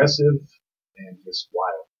aggressive and just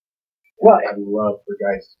wild. Well, I love for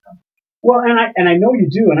guys to come. Well, and I know you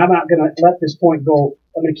do, and I'm not going to let this point go.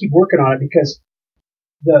 I'm going to keep working on it because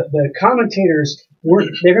the commentators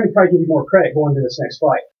they're going to probably give you more credit going into this next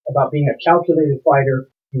fight about being a calculated fighter.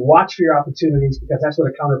 You watch for your opportunities because that's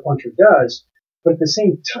what a counterpuncher does. But at the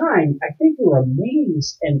same time, I think we were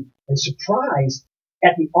amazed and surprised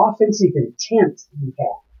at the offensive intent you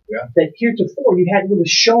had. Yeah. That heretofore you hadn't really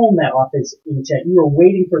shown that offensive intent. You were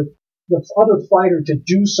waiting for the other fighter to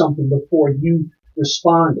do something before you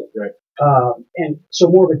responded. Right. And so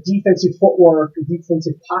more of a defensive footwork,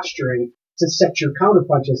 defensive posturing to set your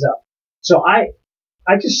counterpunches up. So I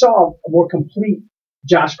just saw a more complete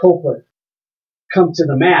Josh Copeland come to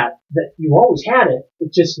the mat. That you always had it.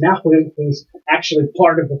 It just now it was actually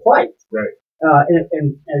part of the fight. Right.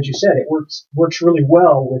 And as you said, it works really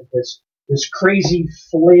well with this crazy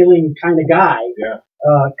flailing kind of guy. Yeah.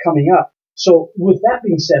 Coming up. So with that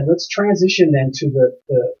being said, let's transition then to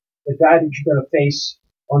the guy that you're going to face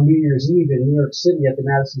on New Year's Eve in New York City at the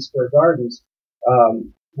Madison Square Gardens.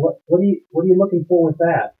 What are you looking for with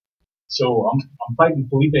that? So I'm fighting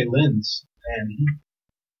Felipe Lins, and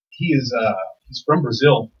he's from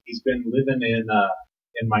Brazil. He's been living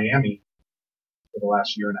in Miami for the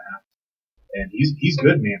last year and a half, and he's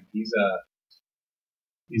good, man. He's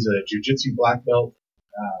a jiu-jitsu black belt.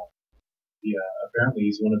 Apparently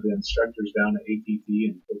he's one of the instructors down at ATT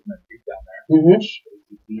in Coconut Creek down there. Mm-hmm. Which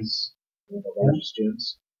ATT's one of the largest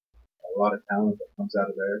gyms. A lot of talent that comes out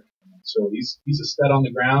of there. And so he's a stud on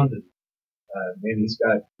the ground, and man, he's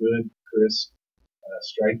got good, crisp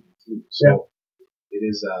striking too. So it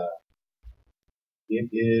is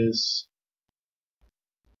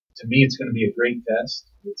to me, it's going to be a great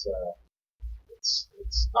test. It's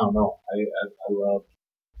I don't know.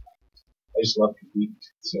 I just love competing.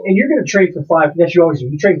 So. And you're going to train for 5. Yes, you always do.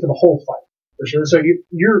 You train for the whole fight. For sure. So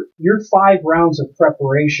your 5 rounds of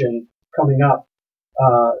preparation coming up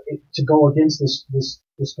to go against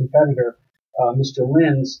this competitor, Mr.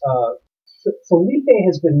 Lins. Felipe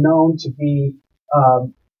has been known to be.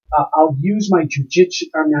 I'll use my jujitsu.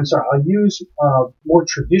 I'll use more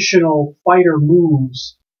traditional fighter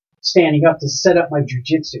moves standing up to set up my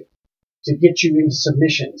jujitsu to get you into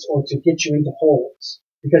submissions or to get you into holds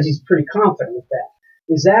because he's pretty confident with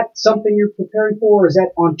that. Is that something you're preparing for? Or is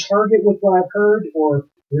that on target with what I've heard, or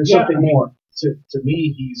there's something more? To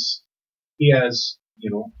me, he has,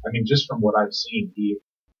 just from what I've seen,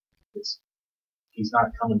 he's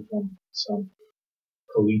not coming from some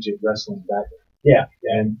collegiate wrestling background. Yeah.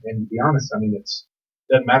 And to be honest, it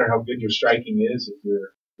doesn't matter how good your striking is, if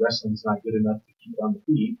your wrestling's not good enough to keep on the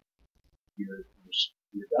feet, you're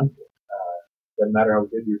done for. Doesn't matter how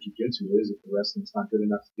good your jiu-jitsu is, if the wrestling's not good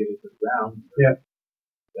enough to get it to the ground, you're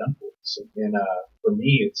done for. So, and for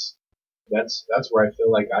me, that's where I feel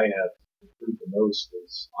like I have improved the most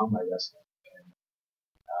is on my wrestling. And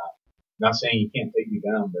not saying he can't take me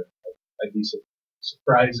down, but I'd be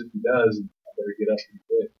surprised if he does, and I better get up pretty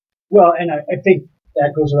quick. Well, and I think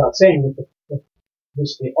that goes without saying with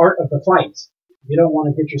the art of the fight. You don't want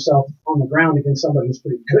to get yourself on the ground against somebody who's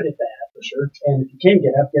pretty good at that. For sure. And if you can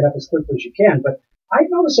get up as quickly as you can. But I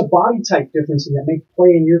notice a body type difference that may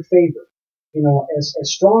play in your favor. As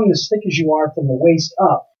strong and as thick as you are from the waist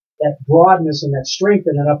up, that broadness and that strength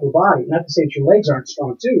in that upper body. Not to say that your legs aren't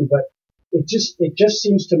strong too, but it just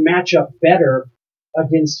seems to match up better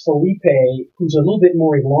against Felipe, who's a little bit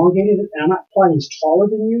more elongated. And I'm not implying he's taller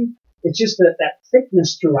than you. It's just that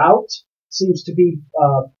thickness throughout seems to be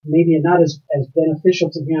maybe not as beneficial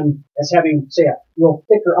to him as having, say, a real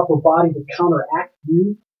thicker upper body to counteract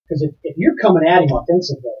you. Because if you're coming at him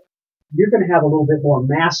offensively, you're going to have a little bit more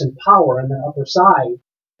mass and power on the upper side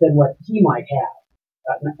than what he might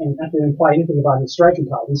have. And not to imply anything about his striking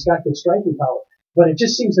power. He's got good striking power. But it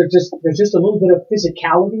just seems there's just a little bit of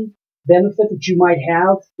physicality benefit that you might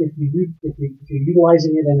have if you're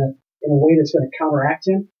utilizing it in a way that's going to counteract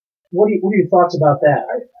him. What are your thoughts about that?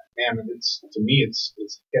 To me, it's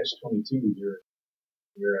catch-22.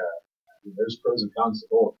 There's pros and cons to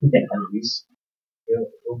both. Yeah.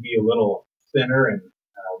 He'll be a little thinner and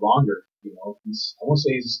longer. I won't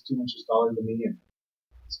say he's 2 inches taller than me, and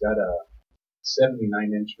he's got a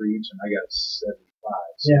 79-inch reach, and I got a 75.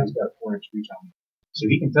 So he's got a 4-inch reach on me. So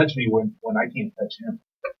he can touch me when I can't touch him.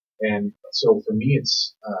 And so for me,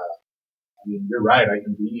 it's you're right. I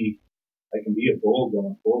can be a bull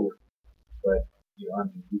going forward, but you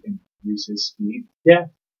reduce his speed. Yeah.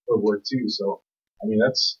 Footwork too. So, I mean,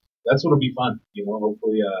 that's what'll be fun.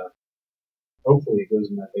 Hopefully it goes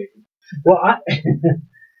in my favor. Well,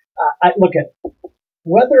 I look at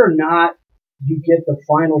whether or not you get the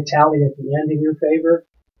final tally at the end in your favor.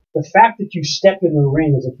 The fact that you step in the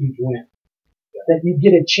ring is a huge win. Yeah. That you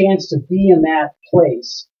get a chance to be in that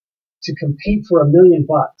place to compete for $1 million.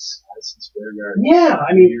 Madison Square Garden. Yeah,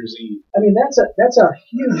 I mean, New Year's Eve. I mean that's a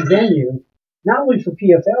huge venue, not only for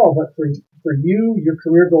PFL but for you, your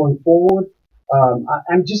career going forward.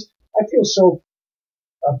 I feel so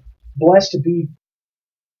blessed to be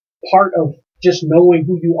part of just knowing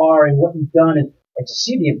who you are and what you've done and to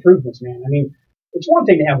see the improvements, man. I mean, it's one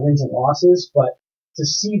thing to have wins and losses, but to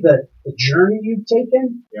see the journey you've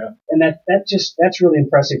taken, yeah, and that's really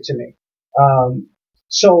impressive to me.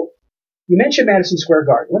 So you mentioned Madison Square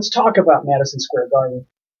Garden. Let's talk about Madison Square Garden.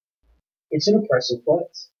 It's an impressive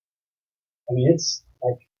place. I mean, it's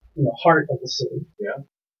like in the heart of the city. Yeah.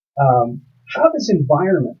 How does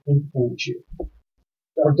environment influence you,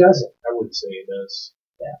 or does it? I wouldn't say it does.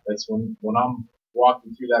 Yeah. That's when I'm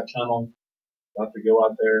walking through that tunnel, about to go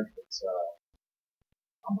out there. It's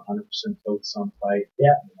I'm 100% focused on the fight.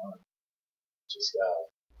 Yeah. Just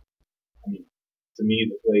I mean, to me,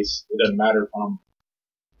 the place, it doesn't matter if I'm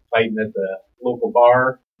fighting at the local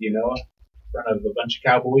bar, in front of a bunch of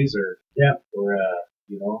cowboys or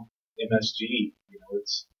MSG.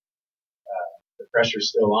 It's the pressure's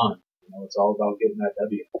still on. It's all about getting that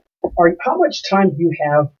W. How much time do you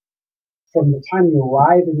have from the time you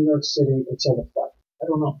arrive in New York City until the fight? I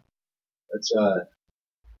don't know. That's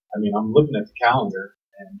I mean, I'm looking at the calendar,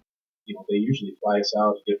 and they usually fly us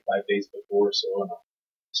out a good 5 days before. So I'm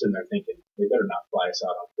sitting there thinking they better not fly us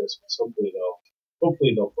out on Christmas. Hopefully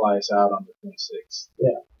they'll fly us out on the 26th.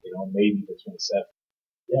 Yeah. Maybe the 27th.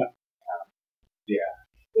 Yeah. Yeah.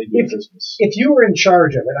 They do Christmas. If you were in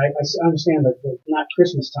charge of it, I understand that not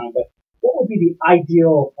Christmas time, but what would be the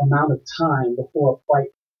ideal amount of time before a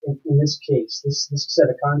fight in this case, this set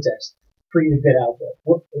of context, for you to get out there?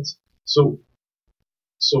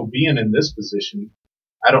 So being in this position,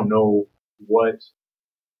 I don't know what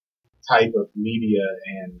type of media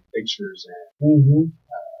and pictures and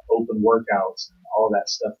open workouts and all that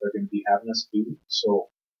stuff they're going to be having us do. So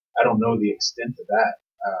I don't know the extent of that.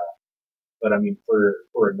 But I mean, for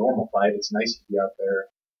a normal fight, it's nice to be out there.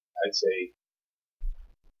 I'd say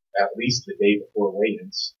at least the day before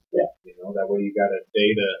weigh-ins. Yeah. That way you got a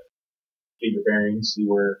day to get your bearings, see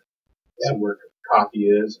where coffee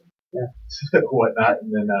is, and whatnot,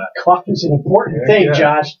 and then coffee's an important thing,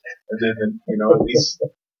 Josh. And then at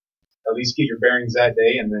least get your bearings that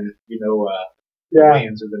day, and then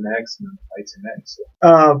weigh-ins are the next, and then the fights are next.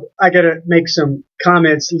 So. I got to make some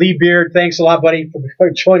comments. Lee Beard, thanks a lot, buddy, for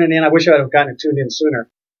joining in. I wish I would have gotten tuned in sooner.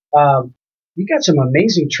 You got some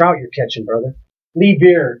amazing trout you're catching, brother. Lee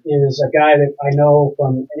Beard is a guy that I know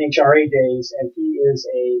from NHRA days, and he is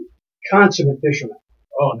a consummate fisherman.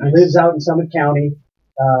 Oh, nice. He lives out in Summit County.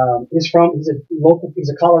 He's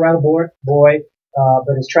a Colorado boy,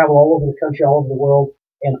 but has traveled all over the country, all over the world.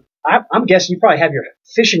 And I'm guessing you probably have your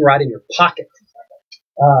fishing rod in your pocket.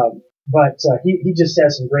 But he just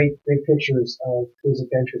has some great pictures of his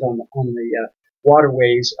adventures on the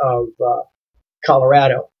waterways of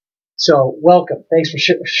Colorado. So welcome. Thanks for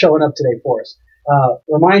showing up today for us.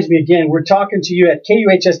 Reminds me again, we're talking to you at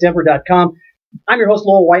KUHSdenver.com. I'm your host,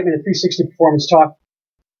 Lowell Whiteman at 360 Performance Talk.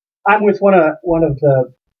 I'm with one of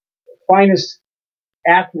the finest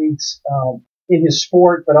athletes in his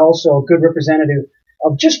sport, but also a good representative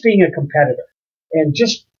of just being a competitor and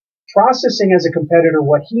just processing as a competitor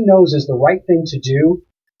what he knows is the right thing to do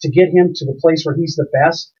to get him to the place where he's the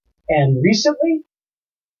best. And recently,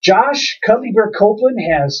 Josh Cuddly Bear Copeland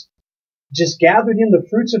has just gathered in the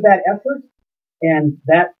fruits of that effort and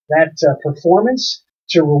that performance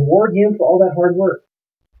to reward him for all that hard work.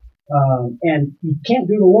 And you can't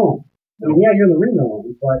do it alone. I mean, yeah, you're in the ring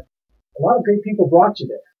alone, but a lot of great people brought you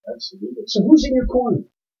there. Absolutely. So who's in your corner?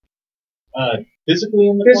 Physically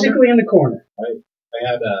in the corner? I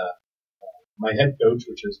had my head coach,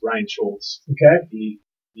 which is Ryan Schultz. Okay. He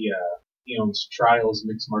owns Trials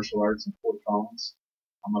Mixed Martial Arts in Fort Collins.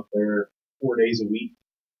 I'm up there 4 days a week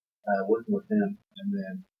working with him. And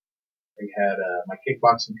then we had my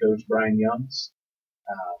kickboxing coach, Brian Youngs,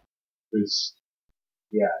 who's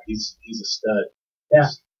he's a stud. Yeah.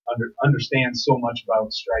 Understands so much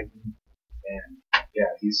about striking, and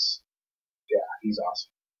he's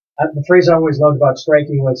awesome. The phrase I always loved about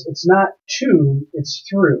striking was, it's not to, it's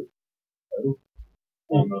through. Oh,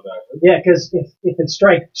 I don't know that. Yeah, because if it's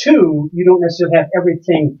strike two, you don't necessarily have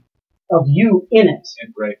everything of you in it.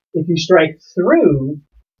 Right. If you strike through,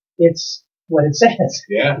 it's what it says.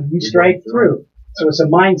 Yeah. You strike through. So it's a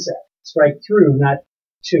mindset. Strike through, not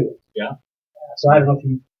to. Yeah. So I don't know if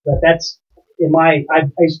you, but that's in my, I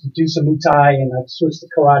used to do some Muay Thai and I've switched to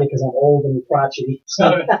karate because I'm old and crotchety. So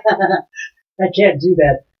I can't do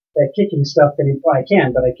that kicking stuff anymore. I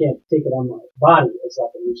can, but I can't take it on my body as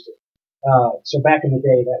like I used to. So back in the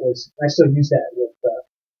day, I still use that with,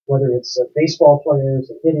 whether it's baseball players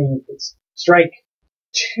and hitting, it's strike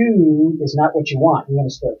two is not what you want. You want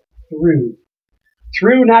to strike through.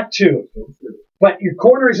 Through, not to. But your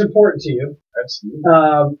corner is important to you. Absolutely.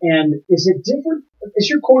 And is it different? Is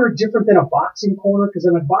your corner different than a boxing corner? Because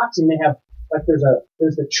in a boxing, they have, like, there's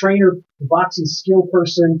the trainer, the boxing skill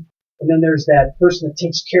person, and then there's that person that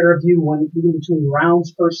takes care of you when in between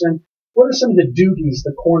rounds person. What are some of the duties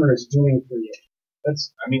the corner is doing for you?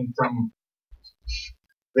 It's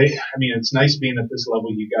nice being at this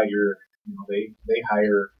level. You got they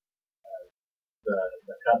hire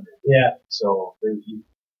the cutman. Yeah. So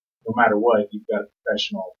no matter what, you've got a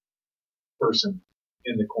professional person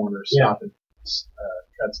in the corner stopping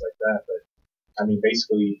cuts like that. But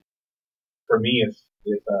basically, for me, if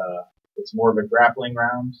it's more of a grappling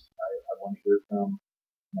round, I want to hear from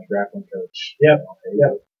my grappling coach. Yeah.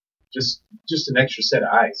 Just an extra set of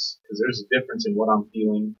eyes, because there's a difference in what I'm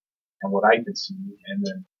feeling and what I can see, and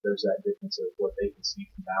then there's that difference of what they can see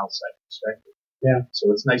from the outside perspective. Yeah.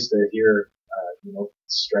 So it's nice to hear, hear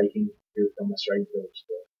from the striking coach,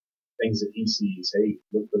 the things that he sees. Hey,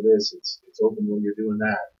 look for this. It's open when you're doing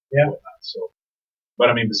that. Yeah. And whatnot. So,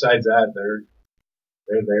 but besides that,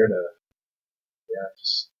 they're there to,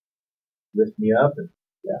 just lift me up and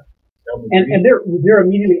help me. And they're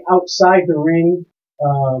immediately outside the ring,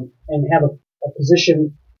 and have a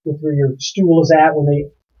position with where your stool is at when they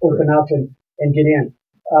open up and get in,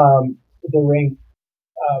 the ring.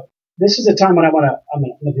 This is a time when I'm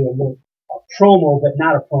gonna do a little promo, but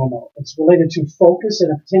not a promo. It's related to focus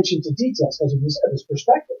and attention to details, because you said this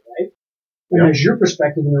perspective, right? And there's your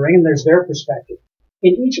perspective in the ring, and there's their perspective.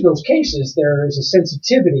 In each of those cases, there is a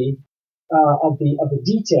sensitivity of the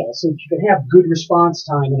details, so that you can have good response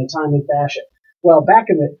time in a timely fashion. Well, back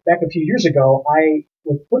a few years ago,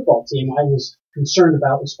 with the football team, I was concerned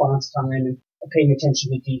about response time and paying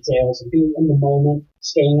attention to details and being in the moment,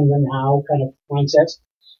 staying in the now kind of mindsets.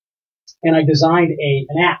 And I designed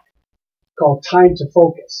an app called Time to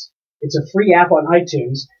Focus. It's a free app on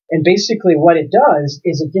iTunes, and basically what it does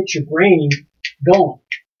is it gets your brain going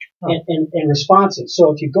and responsive.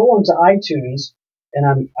 So if you go onto iTunes,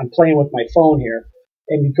 and I'm playing with my phone here,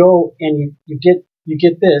 and you go and you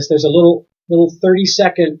get this. There's a little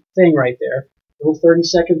 30-second thing right there, little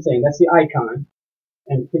 30-second thing. That's the icon,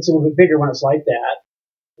 and it gets a little bit bigger when it's like that.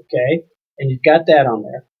 Okay, and you've got that on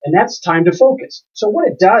there, and that's time to focus. So what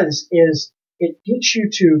it does is it gets you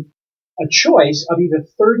to a choice of either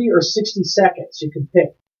 30 or 60 seconds. You can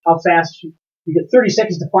pick how fast you get 30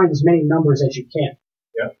 seconds to find as many numbers as you can.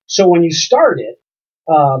 Yeah. So when you start it,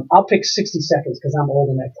 I'll pick 60 seconds because I'm old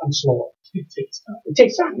and I'm slower. It takes time. It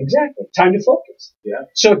takes time, exactly. Time to focus. Yeah.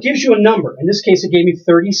 So it gives you a number. In this case, it gave me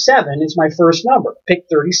 37 is my first number. Pick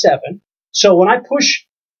 37. So when I push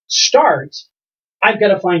start, I've got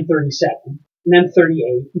to find 37, and then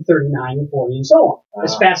 38, and 39, and 40, and so on,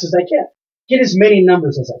 as fast as I can. Get as many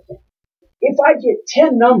numbers as I can. If I get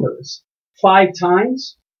 10 numbers 5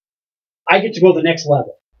 times, I get to go to the next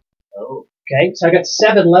level. Oh. Okay? So I got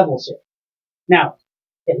 7 levels here. Now,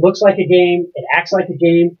 it looks like a game, it acts like a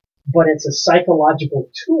game, but it's a psychological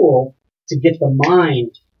tool to get the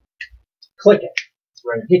mind clicking.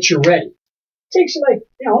 Right. Get you ready. It takes you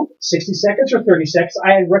 60 seconds or 30 seconds.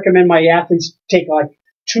 I recommend my athletes take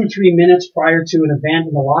 2-3 minutes prior to an event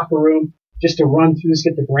in the locker room just to run through this,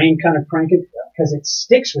 get the brain kind of cranking, because it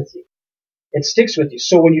sticks with you. It sticks with you.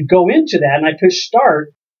 So when you go into that and I push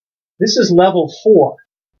start, this is level 4.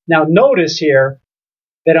 Now notice here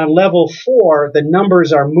that on level 4, the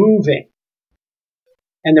numbers are moving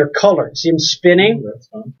and they're colored. See them spinning? That's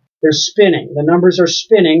fun. They're spinning. The numbers are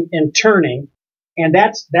spinning and turning, and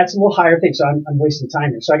that's a little higher thing. So I'm wasting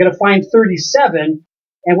time here. So I got to find 37,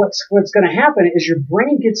 and what's going to happen is your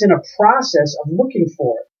brain gets in a process of looking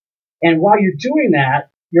for it. And while you're doing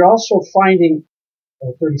that, you're also finding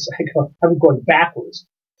 30. I'm going backwards.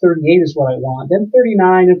 38 is what I want. Then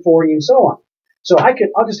 39 and 40 and so on. So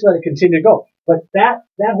I'll just let it continue to go. But that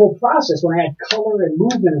whole process, when I had color and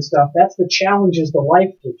movement and stuff, that's the challenges the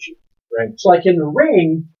life gives you. Right. So like in the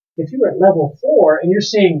ring, if you're at level 4 and you're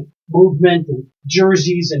seeing movement and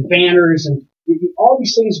jerseys and banners and all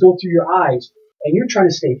these things go through your eyes, and you're trying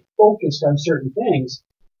to stay focused on certain things,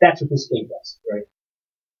 that's what this game does. Right.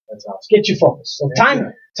 That's awesome. Get you focused. So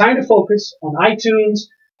time to focus on iTunes.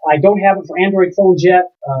 I don't have it for Android phones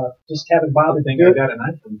yet. Just haven't bothered to do it. I got an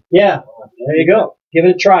iPhone. Yeah, there you go. Give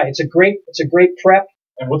it a try. It's a great prep.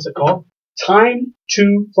 And what's it called? Time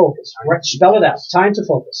to Focus. Right, spell it out. Time to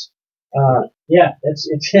Focus. Yeah, it's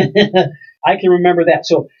I can remember that.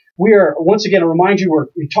 So we are, once again, I'll remind you, we're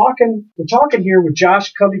talking here with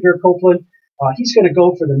Josh Cubby Bear Copeland. He's going to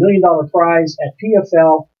go for the $1 million prize at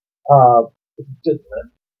PFL.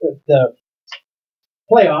 The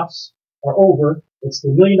playoffs are over. It's the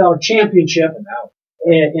 $1 million championship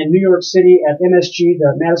in New York City at MSG,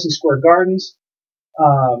 the Madison Square Gardens,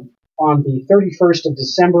 on the 31st of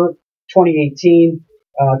December, 2018.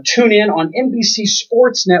 Tune in on NBC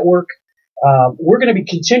Sports Network. We're going to be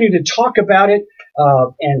continuing to talk about it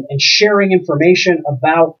and sharing information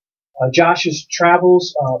about Josh's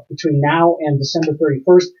travels between now and December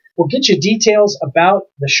 31st. We'll get you details about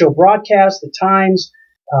the show broadcast, the times,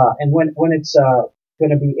 and when it's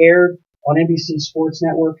going to be aired on NBC Sports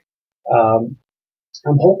Network. I'm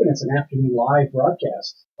hoping it's an afternoon live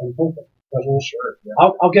broadcast. I'm hoping. But we'll, sure. Yeah.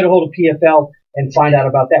 I'll get a hold of PFL and find out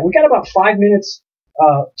about that. We've got about 5 minutes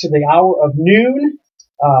to the hour of noon.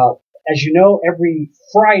 As you know, every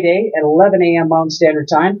Friday at 11 a.m. Mountain Standard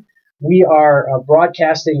Time, we are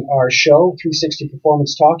broadcasting our show, 360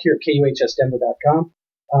 Performance Talk, here at KUHSdenver.com.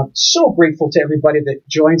 So grateful to everybody that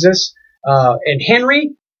joins us. And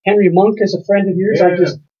Henry Monk is a friend of yours. Yeah. I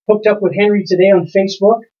just hooked up with Henry today on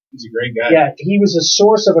Facebook. He's a great guy. Yeah, he was a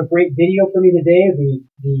source of a great video for me today.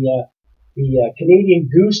 The Canadian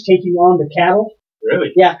goose taking on the cattle.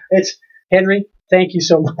 Really? Yeah, it's Henry. Thank you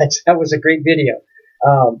so much. That was a great video.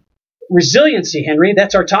 Resiliency, Henry.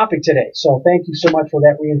 That's our topic today. So thank you so much for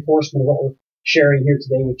that reinforcement of what we're sharing here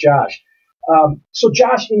today with Josh. So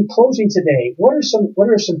Josh, in closing today, what are some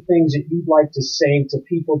things that you'd like to say to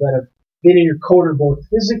people that have been in your corner both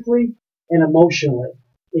physically and emotionally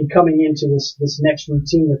in coming into this next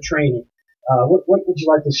routine of training? What would you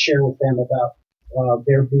like to share with them about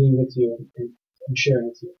their being with you and sharing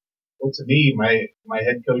with you? Well, to me, my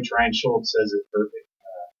head coach Ryan Schultz says it perfect.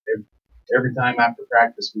 Every time after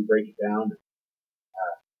practice we break it down,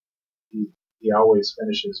 he always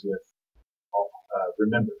finishes with,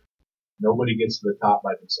 remember, nobody gets to the top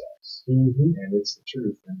by themselves, and it's the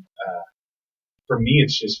truth. And for me,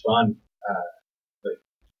 it's just fun.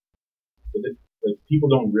 Like people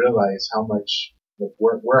don't realize how much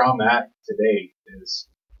where I'm at today is.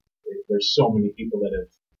 There's so many people that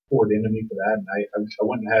have poured into me for that, and I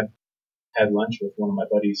went and had lunch with one of my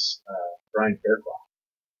buddies, Brian Fairclough,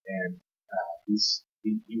 and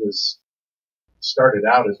he was started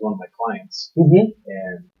out as one of my clients,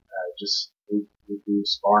 and just we do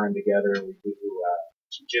sparring together, we do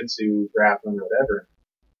jiu-jitsu, grappling, whatever,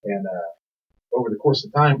 and over the course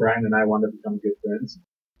of time, Brian and I wound up becoming good friends,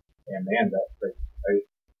 and man,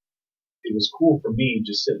 it was cool for me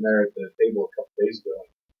just sitting there at the table a couple days ago,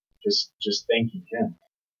 just thanking him,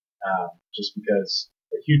 just because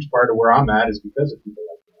a huge part of where I'm at is because of people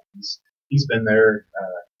like him. He's been there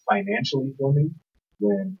financially for me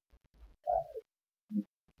when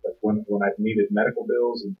I've needed medical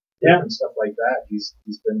bills and different stuff like that. He's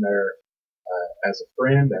been there as a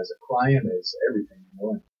friend, as a client, as everything,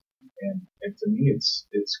 and to me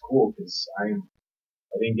it's cool because I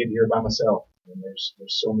didn't get here by myself, and there's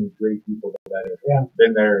so many great people that have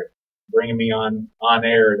been there bringing me on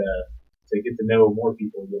air to get to know more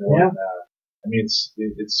people, And, I mean,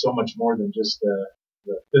 it's so much more than just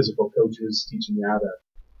the physical coaches teaching you how to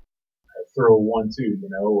throw a 1-2,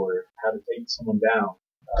 or how to take someone down.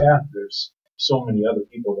 There's so many other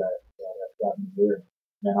people that have gotten me here.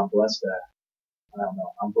 Man, I'm blessed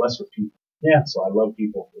I'm blessed with people. Yeah. So I love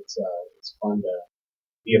people. It's fun to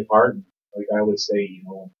be a part. And like I always say,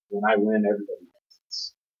 when I win, everybody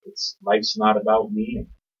wins. It's life's not about me, and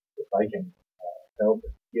if I can help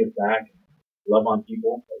and give back and love on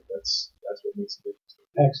people, that's what makes a difference.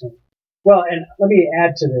 Excellent. Well, and let me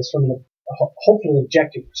add to this from a hopefully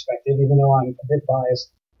objective perspective, even though I'm a bit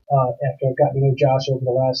biased after I've gotten to know Josh over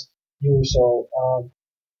the last year or so.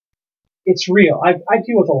 It's real. I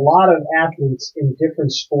deal with a lot of athletes in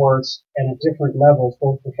different sports and at different levels,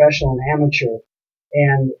 both professional and amateur,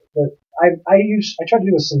 and I try to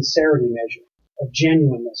do a sincerity measure of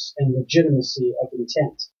genuineness and legitimacy of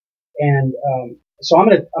intent. And so I'm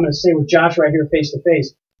gonna say with Josh right here face to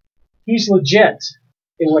face, he's legit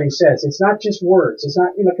in what he says. It's not just words. It's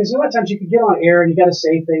not, because a lot of times you can get on air and you got to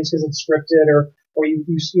say things because it's scripted, or you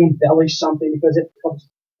embellish something because it helps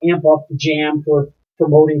amp up the jam for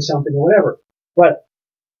promoting something or whatever. But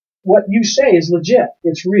what you say is legit.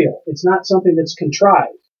 It's real. It's not something that's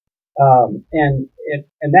contrived. And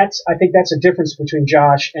I think that's a difference between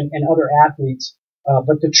Josh and other athletes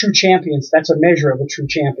but the true champions, that's a measure of a true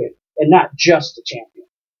champion, and not just a champion.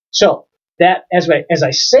 So that, as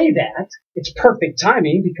I say that, it's perfect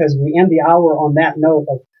timing because we end the hour on that note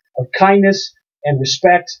of kindness and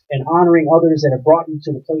respect and honoring others that have brought you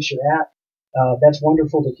to the place you're at. That's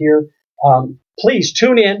wonderful to hear. Please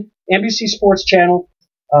tune in, NBC Sports Channel,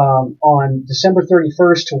 on December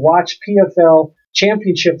 31st to watch PFL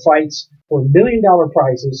championship fights for $1 million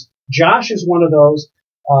prizes. Josh is one of those,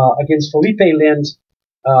 against Felipe Lind,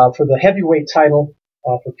 for the heavyweight title,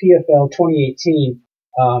 for PFL 2018.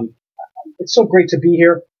 It's so great to be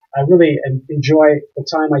here. I really enjoy the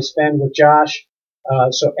time I spend with Josh.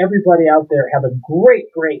 So everybody out there, have a great,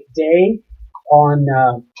 great day on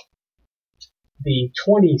the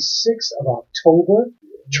 26th of October.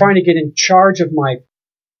 Trying to get in charge of my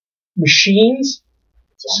machines.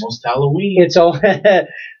 It's almost Halloween. It's a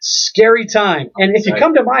scary time. And if you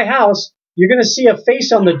come to my house, you're going to see a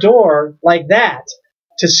face on the door like that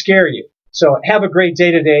to scare you. So have a great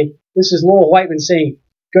day today. This is Lowell Whiteman saying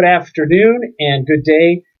good afternoon and good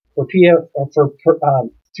day for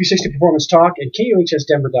 360 Performance Talk at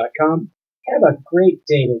KUHSdenver.com. Have a great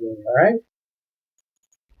day today, all right?